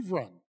that you've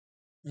run.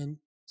 And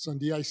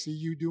Sandhya, I see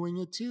you doing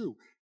it too.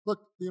 Look,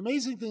 the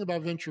amazing thing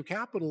about venture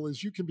capital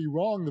is you can be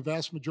wrong the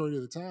vast majority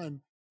of the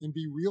time and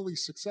be really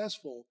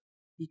successful,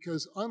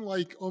 because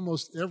unlike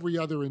almost every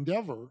other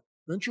endeavor,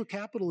 venture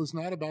capital is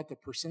not about the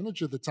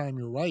percentage of the time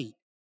you're right.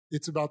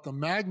 It's about the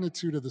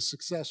magnitude of the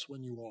success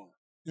when you are.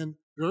 And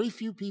very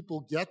few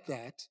people get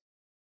that,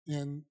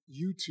 and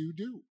you two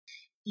do.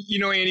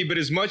 Andy, but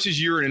as much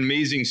as you're an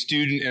amazing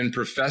student and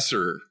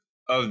professor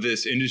of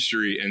this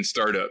industry and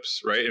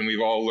startups, right? And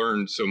we've all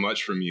learned so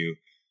much from you.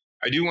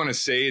 I do want to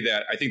say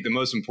that I think the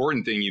most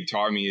important thing you've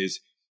taught me is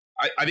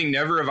I think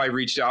never have I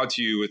reached out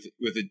to you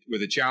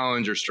with a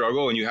challenge or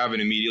struggle and you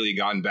haven't immediately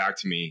gotten back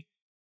to me.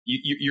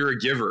 You're a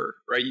giver,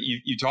 right?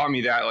 You taught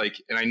me that,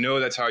 and I know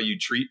that's how you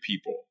treat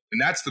people.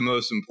 And that's the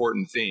most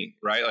important thing,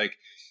 right?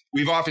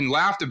 We've often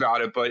laughed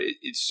about it, but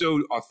it's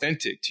so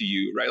authentic to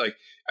you, right?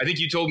 I think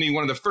you told me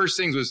one of the first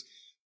things was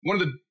one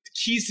of the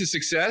keys to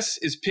success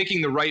is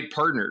picking the right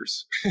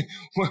partners,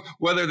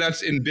 whether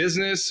that's in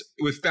business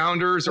with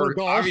founders or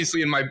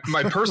obviously in my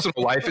personal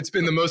life. It's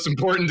been the most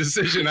important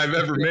decision I've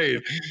ever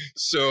made.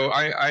 So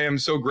I am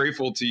so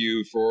grateful to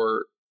you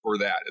for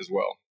that as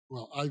well.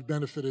 Well, I've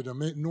benefited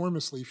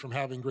enormously from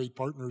having great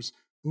partners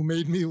who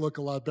made me look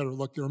a lot better.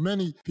 Look, there are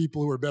many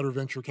people who are better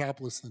venture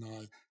capitalists than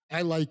I.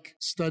 I like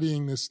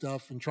studying this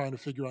stuff and trying to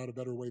figure out a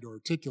better way to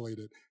articulate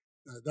it.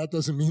 That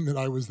doesn't mean that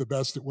I was the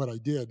best at what I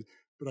did,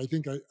 but I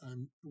think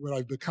what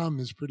I've become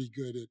is pretty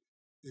good at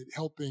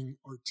helping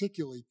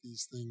articulate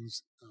these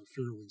things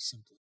fairly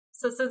simply.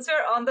 So since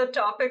we're on the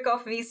topic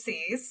of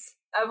VCs,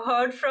 I've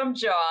heard from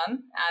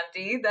John,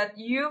 Andy, that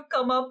you've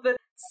come up with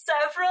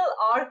several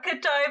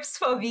archetypes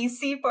for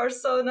VC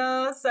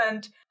personas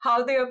and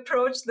how they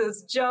approach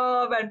this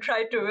job and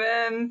try to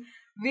win.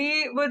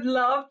 We would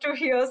love to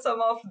hear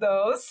some of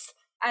those,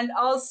 and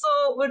also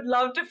would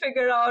love to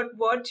figure out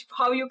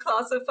how you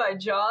classify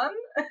John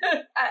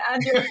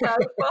and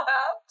yourself,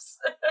 perhaps.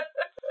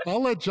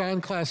 I'll let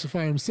John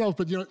classify himself,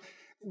 but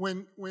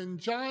when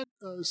John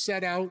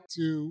set out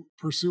to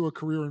pursue a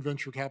career in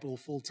venture capital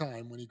full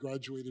time, when he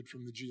graduated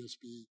from the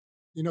GSB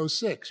in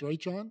 2006, right,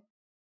 John?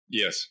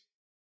 Yes.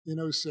 In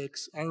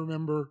 2006, I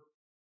remember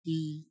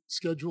he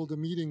scheduled a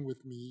meeting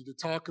with me to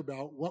talk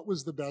about what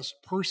was the best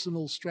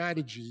personal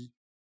strategy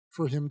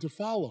for him to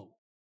follow.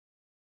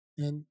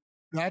 And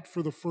that,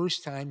 for the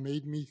first time,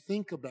 made me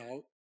think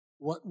about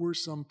what were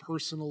some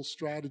personal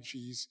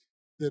strategies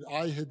that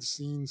I had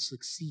seen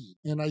succeed.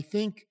 And I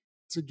think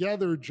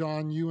together,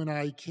 John, you and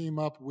I came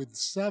up with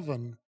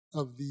 7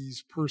 of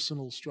these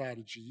personal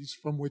strategies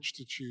from which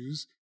to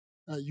choose.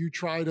 You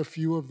tried a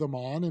few of them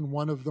on, and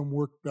one of them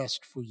worked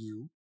best for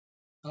you.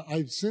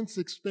 I've since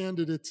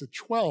expanded it to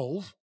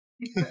 12.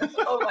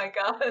 Oh my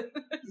God.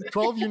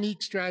 12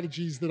 unique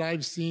strategies that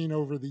I've seen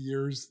over the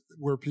years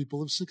where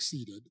people have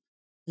succeeded.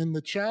 And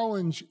the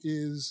challenge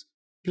is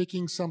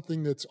picking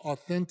something that's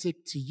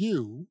authentic to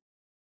you.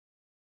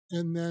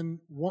 And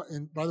then,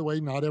 and by the way,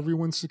 not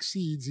everyone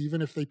succeeds,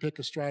 even if they pick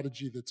a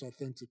strategy that's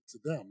authentic to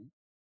them.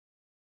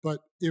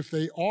 But if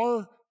they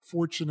are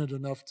fortunate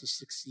enough to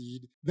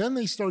succeed, then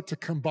they start to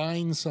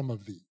combine some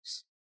of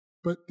these.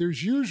 But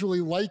there's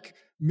usually, like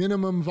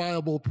minimum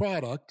viable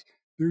product,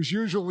 there's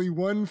usually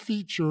one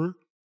feature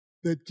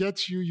that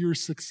gets you your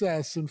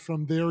success, and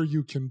from there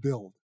you can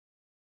build.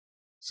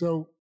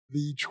 So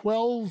the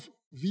 12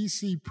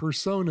 VC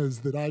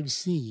personas that I've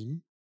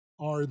seen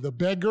are the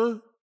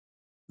beggar,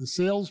 the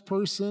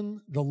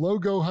salesperson, the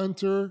logo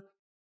hunter.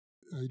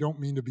 I don't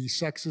mean to be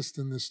sexist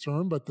in this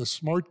term, but the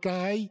smart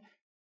guy,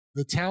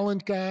 the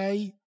talent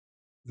guy,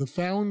 the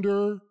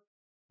founder,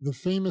 the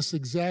famous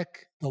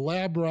exec, the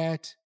lab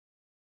rat,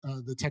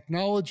 the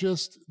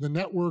technologist, the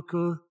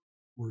networker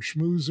or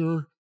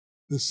schmoozer,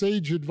 the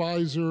sage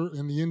advisor,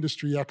 and the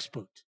industry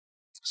expert.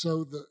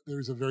 So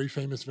there's a very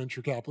famous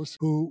venture capitalist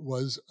who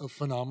was a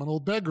phenomenal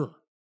beggar.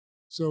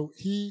 So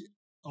he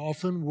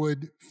often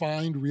would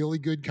find really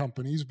good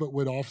companies, but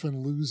would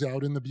often lose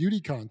out in the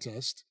beauty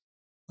contest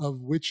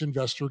of which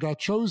investor got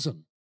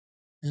chosen.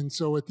 And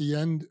so at the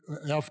end,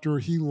 after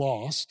he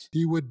lost,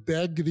 he would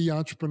beg the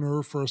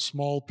entrepreneur for a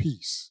small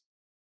piece.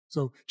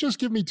 So just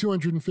give me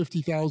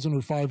 $250,000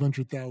 or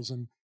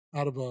 $500,000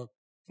 out of a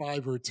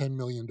 $5 or $10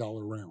 million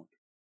round.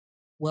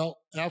 Well,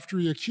 after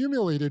he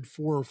accumulated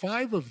 4 or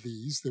 5 of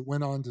these that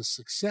went on to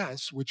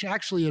success, which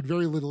actually had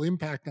very little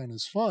impact on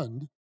his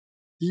fund,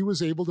 he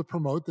was able to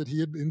promote that he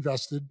had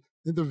invested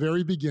in the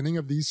very beginning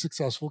of these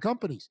successful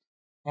companies.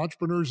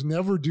 Entrepreneurs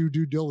never do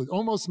due diligence,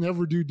 almost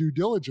never do due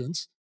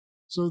diligence.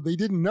 So they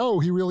didn't know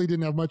he really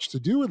didn't have much to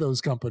do with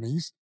those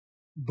companies,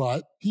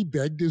 but he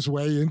begged his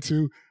way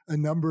into a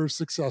number of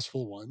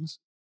successful ones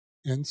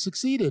and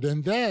succeeded.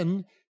 And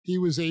then he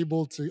was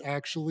able to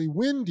actually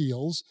win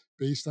deals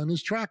based on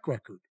his track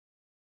record.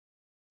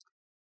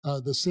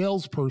 The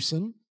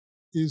salesperson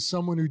is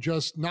someone who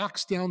just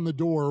knocks down the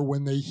door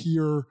when they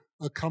hear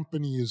a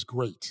company is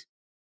great.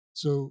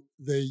 So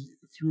they,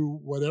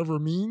 through whatever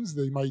means,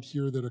 they might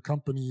hear that a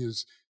company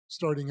is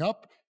starting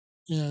up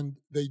and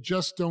they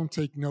just don't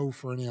take no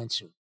for an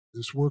answer.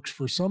 This works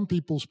for some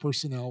people's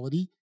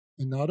personality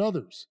and not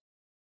others.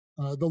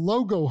 The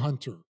logo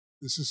hunter.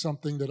 This is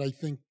something that I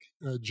think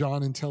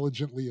John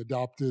intelligently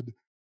adopted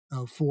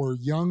for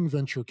young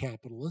venture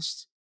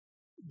capitalists,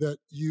 that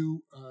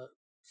you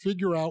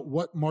figure out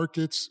what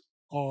markets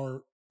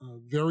are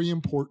very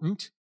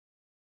important.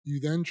 You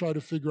then try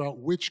to figure out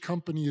which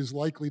company is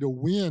likely to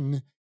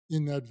win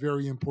in that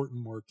very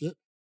important market,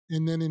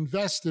 and then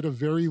invest at a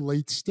very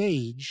late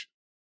stage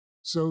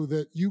so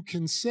that you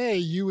can say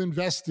you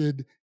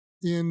invested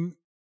in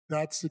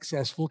that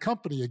successful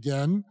company.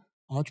 Again,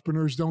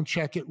 entrepreneurs don't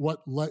check at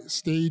what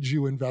stage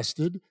you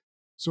invested.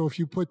 So if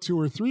you put 2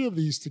 or 3 of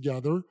these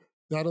together,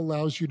 that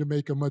allows you to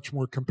make a much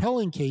more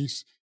compelling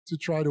case to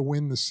try to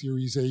win the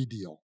Series A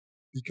deal,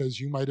 because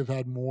you might have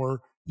had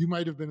more, you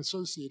might have been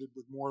associated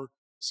with more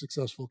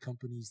successful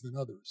companies than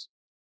others.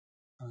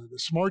 The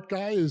smart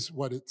guy is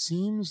what it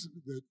seems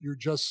that you're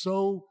just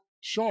so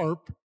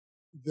sharp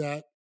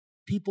that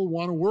people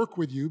want to work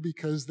with you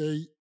because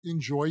they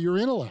enjoy your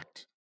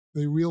intellect.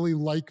 They really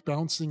like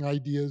bouncing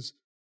ideas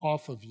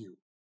off of you.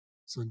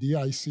 So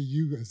I see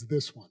you as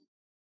this one.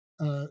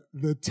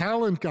 The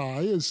talent guy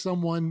is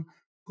someone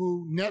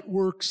who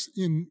networks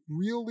in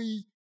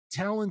really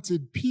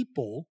talented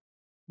people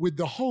with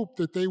the hope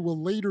that they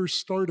will later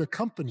start a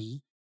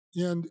company.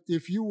 And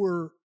if you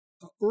were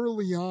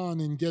early on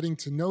in getting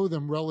to know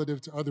them relative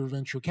to other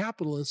venture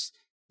capitalists,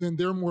 then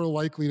they're more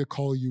likely to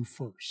call you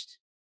first.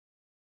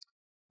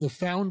 The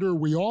founder,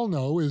 we all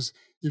know, is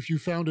if you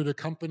founded a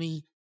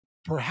company,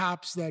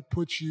 perhaps that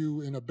puts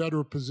you in a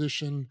better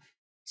position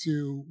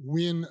to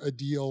win a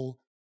deal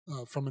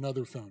from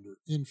another founder.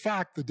 In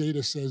fact, the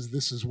data says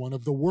this is one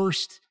of the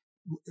worst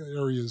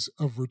areas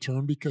of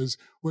return, because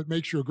what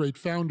makes you a great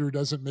founder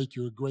doesn't make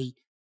you a great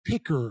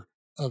picker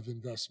of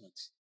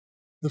investments.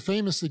 The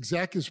famous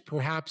exec is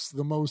perhaps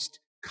the most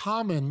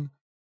common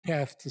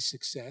path to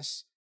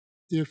success.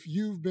 If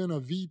you've been a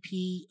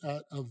VP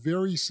at a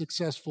very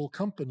successful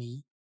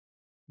company,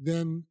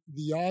 then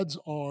the odds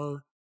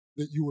are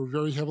that you were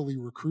very heavily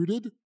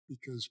recruited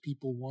because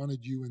people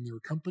wanted you in their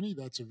company.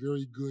 That's a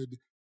very good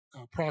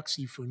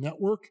proxy for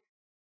network.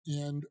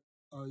 And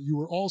you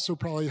were also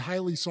probably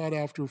highly sought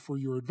after for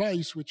your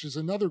advice, which is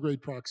another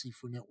great proxy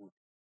for network.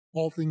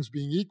 All things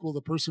being equal,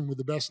 the person with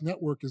the best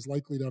network is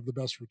likely to have the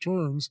best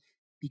returns,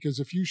 because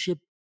if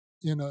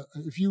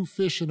you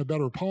fish in a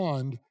better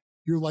pond,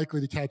 you're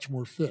likely to catch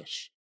more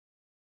fish.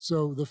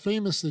 So the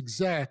famous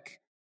exec,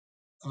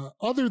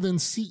 other than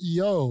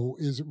CEO,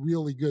 is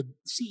really good.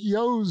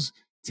 CEOs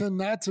tend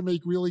not to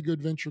make really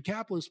good venture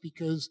capitalists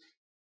because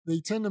they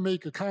tend to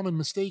make a common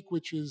mistake,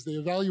 which is they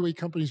evaluate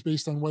companies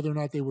based on whether or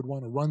not they would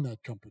want to run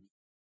that company,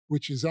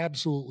 which is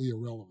absolutely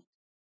irrelevant.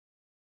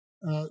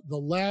 The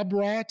lab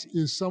rat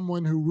is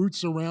someone who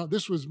roots around.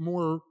 This was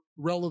more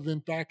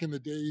relevant back in the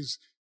days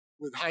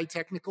with high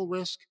technical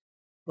risk,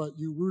 but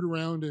you root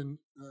around in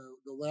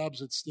the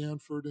labs at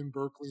Stanford and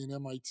Berkeley and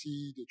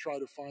MIT to try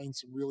to find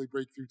some really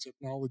breakthrough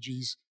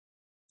technologies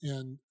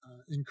and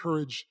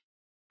encourage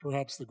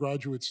perhaps the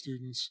graduate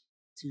students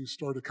to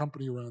start a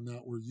company around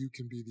that where you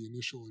can be the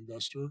initial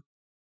investor.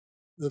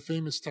 The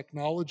famous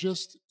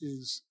technologist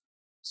is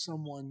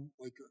someone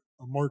like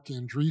a Mark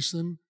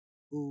Andreessen,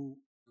 who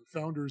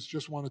founders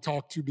just want to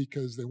talk to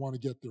because they want to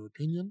get their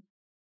opinion.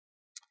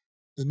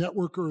 The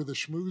networker or the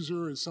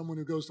schmoozer is someone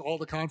who goes to all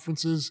the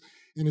conferences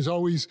and is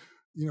always,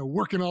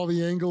 working all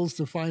the angles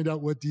to find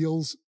out what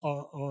deals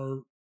are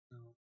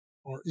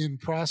in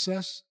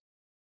process.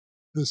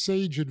 The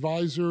sage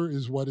advisor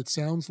is what it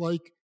sounds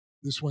like.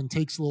 This one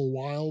takes a little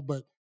while,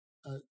 but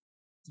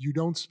you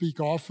don't speak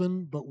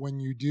often, but when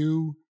you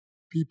do,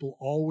 people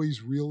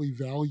always really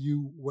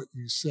value what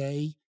you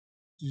say,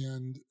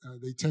 and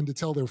they tend to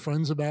tell their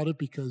friends about it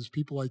because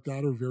people like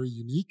that are very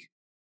unique.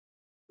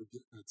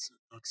 That's an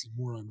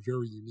oxymoron,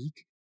 very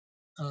unique.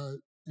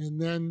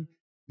 And then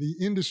the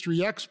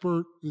industry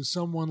expert is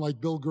someone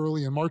like Bill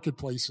Gurley in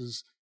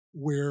marketplaces,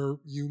 where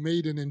you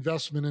made an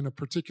investment in a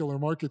particular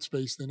market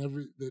space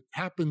that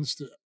happens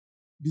to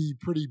be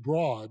pretty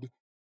broad,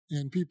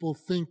 and people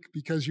think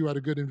because you had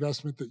a good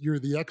investment that you're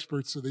the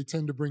expert, so they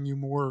tend to bring you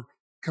more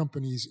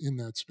companies in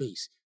that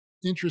space.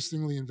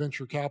 Interestingly, in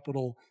venture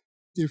capital,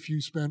 if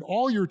you spend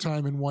all your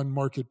time in one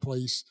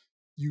marketplace,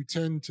 you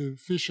tend to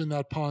fish in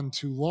that pond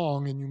too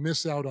long and you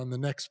miss out on the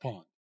next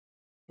pond.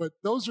 But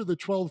those are the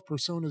 12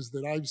 personas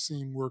that I've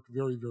seen work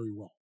very, very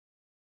well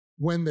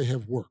when they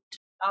have worked.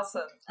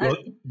 Awesome. Well,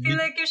 I feel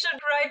like you should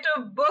write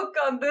a book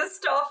on this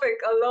topic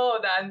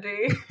alone,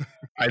 Andy.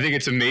 I think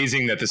it's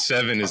amazing that the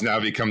 7 has now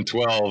become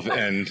 12.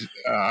 And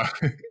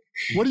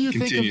what do you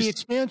think of the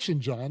expansion,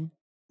 John?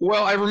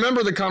 Well, I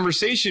remember the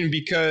conversation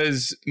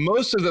because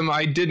most of them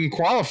I didn't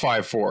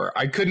qualify for.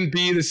 I couldn't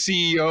be the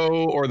CEO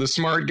or the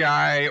smart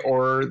guy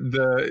or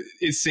the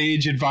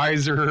sage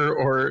advisor,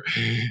 or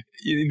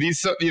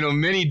these,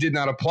 many did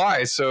not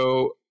apply.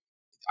 So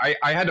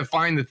I had to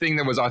find the thing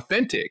that was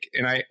authentic.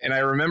 And I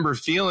remember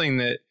feeling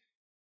that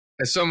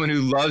as someone who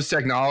loves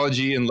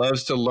technology and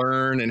loves to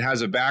learn and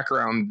has a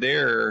background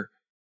there,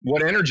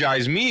 what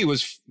energized me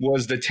was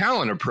the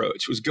talent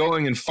approach, was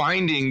going and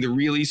finding the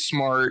really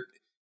smart,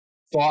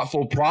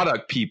 thoughtful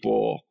product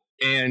people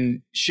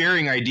and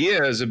sharing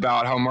ideas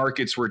about how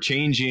markets were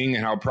changing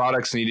and how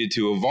products needed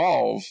to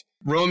evolve,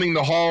 roaming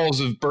the halls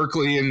of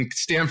Berkeley and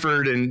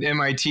Stanford and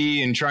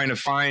MIT and trying to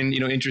find,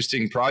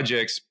 interesting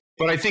projects.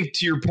 But I think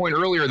to your point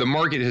earlier, the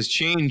market has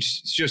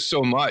changed just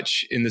so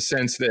much in the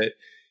sense that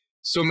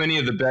so many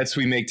of the bets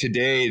we make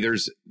today,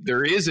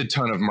 there is a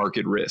ton of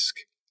market risk.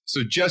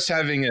 So just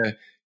having a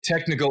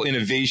technical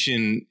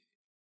innovation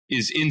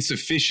is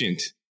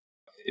insufficient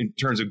in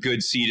terms of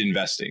good seed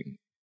investing.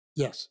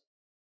 Yes.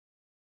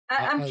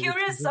 I'm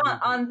curious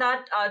on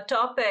that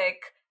topic.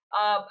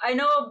 I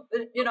know,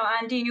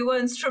 Andy, you were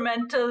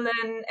instrumental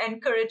in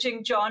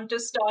encouraging John to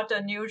start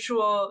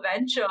unusual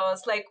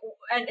ventures.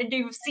 And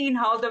you've seen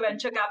how the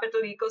venture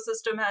capital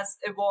ecosystem has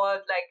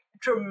evolved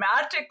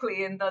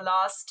dramatically in the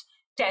last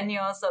 10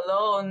 years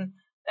alone.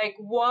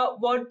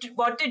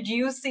 What did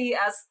you see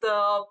as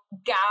the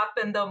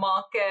gap in the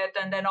market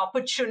and an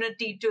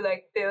opportunity to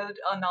build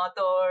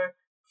another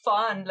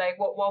fund?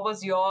 What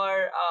was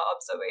your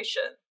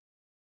observation?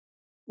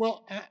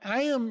 Well,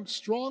 I am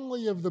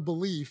strongly of the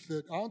belief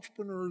that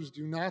entrepreneurs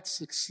do not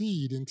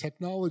succeed in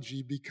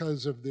technology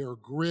because of their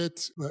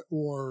grit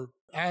or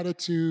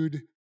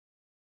attitude.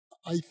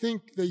 I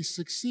think they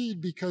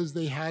succeed because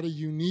they had a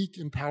unique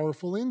and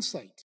powerful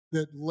insight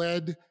that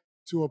led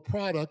to a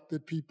product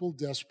that people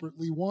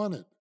desperately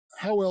wanted.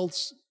 How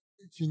else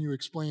can you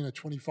explain a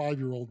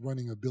 25-year-old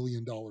running $1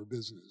 billion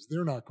business?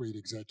 They're not great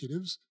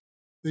executives.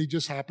 They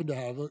just happen to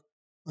have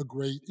a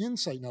great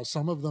insight. Now,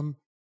 some of them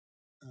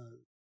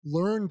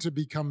learn to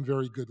become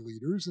very good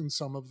leaders, and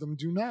some of them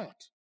do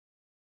not,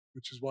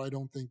 which is why I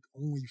don't think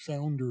only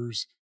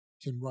founders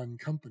can run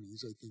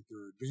companies. I think there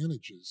are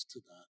advantages to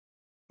that.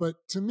 But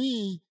to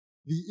me,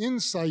 the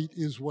insight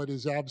is what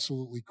is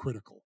absolutely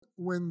critical.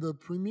 When the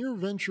premier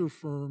venture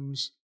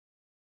firms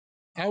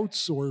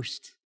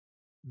outsourced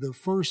the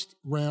first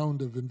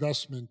round of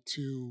investment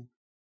to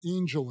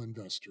angel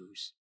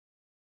investors,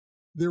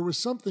 there was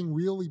something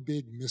really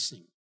big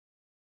missing.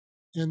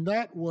 And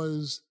that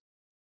was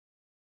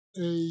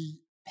a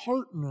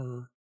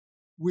partner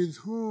with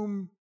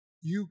whom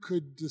you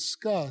could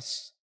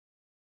discuss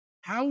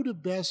how to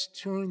best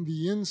turn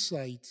the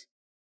insight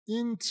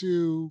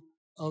into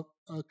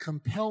a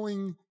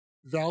compelling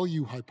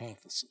value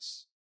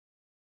hypothesis.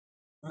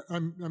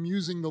 I'm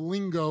using the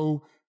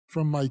lingo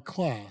from my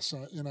class,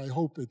 and I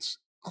hope it's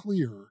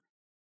clear,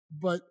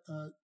 but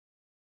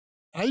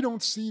I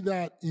don't see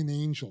that in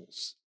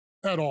angels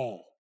at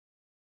all.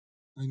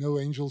 I know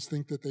angels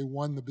think that they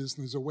won the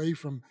business away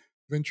from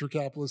venture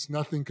capitalists.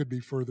 Nothing could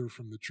be further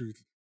from the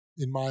truth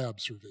in my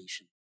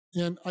observation.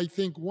 And I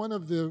think one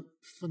of the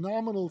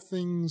phenomenal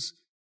things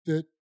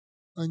that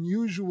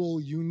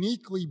Unusual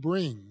uniquely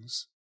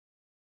brings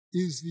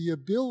is the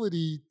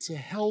ability to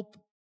help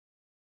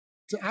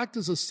to act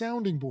as a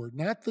sounding board,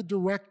 not the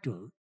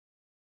director,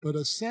 but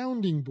a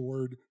sounding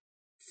board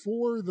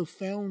for the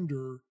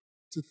founder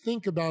to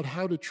think about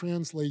how to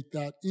translate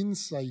that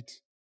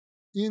insight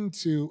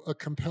into a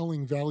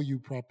compelling value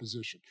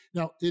proposition.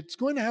 Now, it's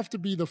going to have to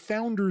be the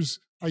founder's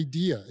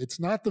idea. It's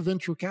not the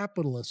venture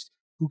capitalist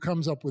who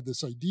comes up with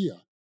this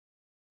idea.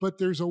 But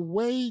there's a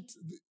way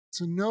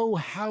to know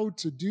how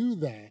to do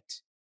that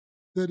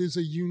is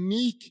a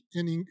unique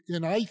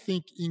and I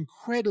think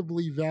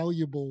incredibly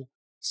valuable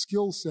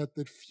skill set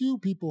that few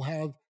people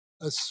have,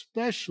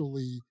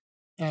 especially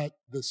at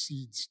the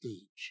seed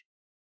stage.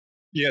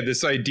 Yeah,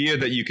 this idea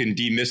that you can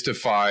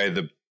demystify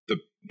the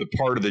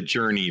part of the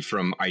journey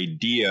from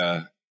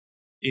idea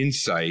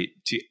insight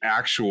to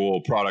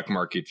actual product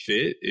market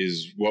fit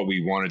is what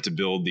we wanted to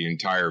build the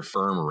entire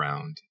firm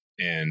around,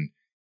 and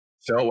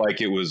felt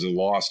like it was a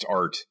lost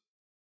art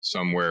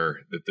somewhere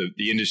that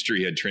the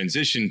industry had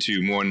transitioned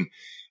to, one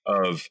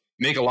of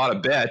make a lot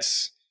of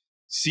bets,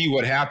 see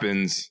what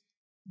happens,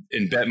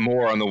 and bet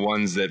more on the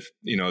ones that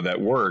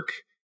that work,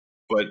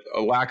 but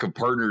a lack of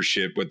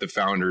partnership with the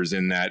founders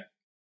in that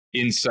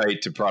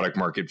insight to product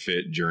market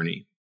fit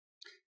journey.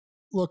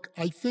 Look,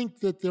 I think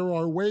that there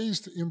are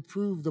ways to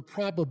improve the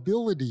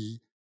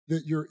probability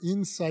that your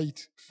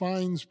insight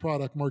finds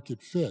product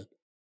market fit,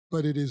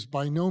 but it is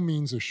by no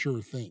means a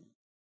sure thing.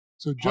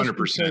 So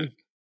 100%.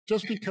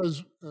 Just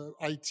because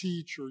I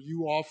teach or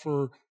you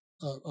offer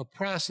a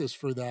process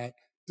for that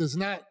does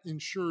not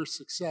ensure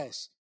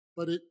success,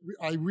 but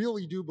I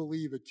really do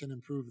believe it can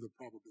improve the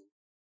probability.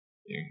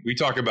 Yeah. We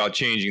talk about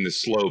changing the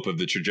slope of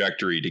the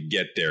trajectory to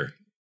get there,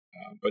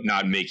 but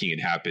not making it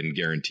happen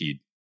guaranteed.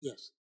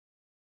 Yes.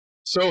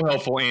 So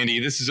helpful, Andy.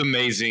 This is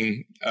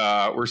amazing.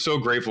 We're so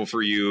grateful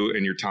for you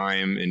and your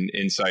time and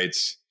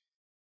insights.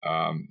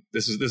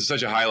 This is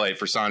such a highlight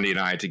for Sandy and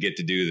I to get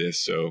to do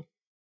this. So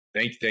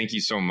thank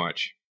you so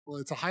much. Well,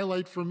 it's a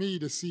highlight for me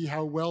to see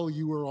how well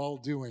you are all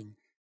doing.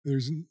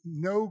 There's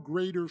no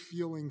greater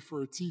feeling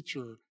for a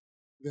teacher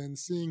than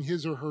seeing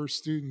his or her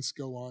students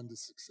go on to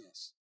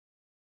success.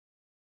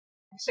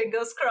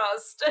 Fingers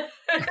crossed.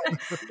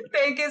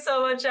 Thank you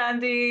so much,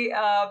 Andy.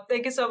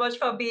 Thank you so much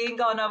for being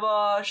on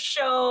our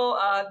show.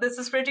 This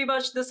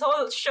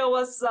whole show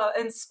was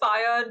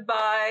inspired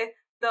by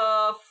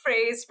the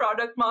phrase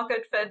product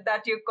market fit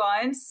that you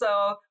coined.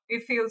 So we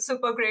feel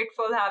super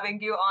grateful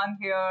having you on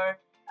here.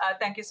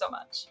 Thank you so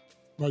much.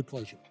 My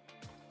pleasure.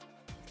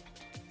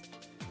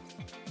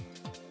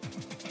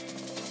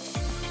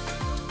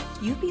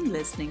 You've been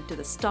listening to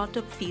the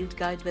Startup Field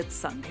Guide with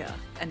Sandhya,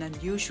 an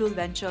Unusual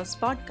Ventures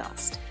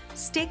podcast.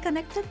 Stay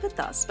connected with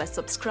us by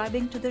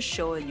subscribing to the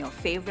show in your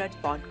favorite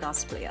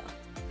podcast player.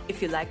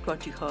 If you liked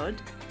what you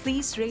heard,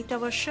 please rate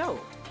our show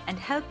and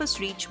help us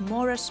reach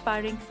more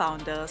aspiring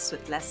founders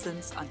with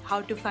lessons on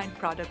how to find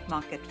product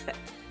market fit.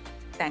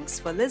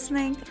 Thanks for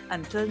listening.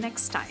 Until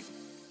next time.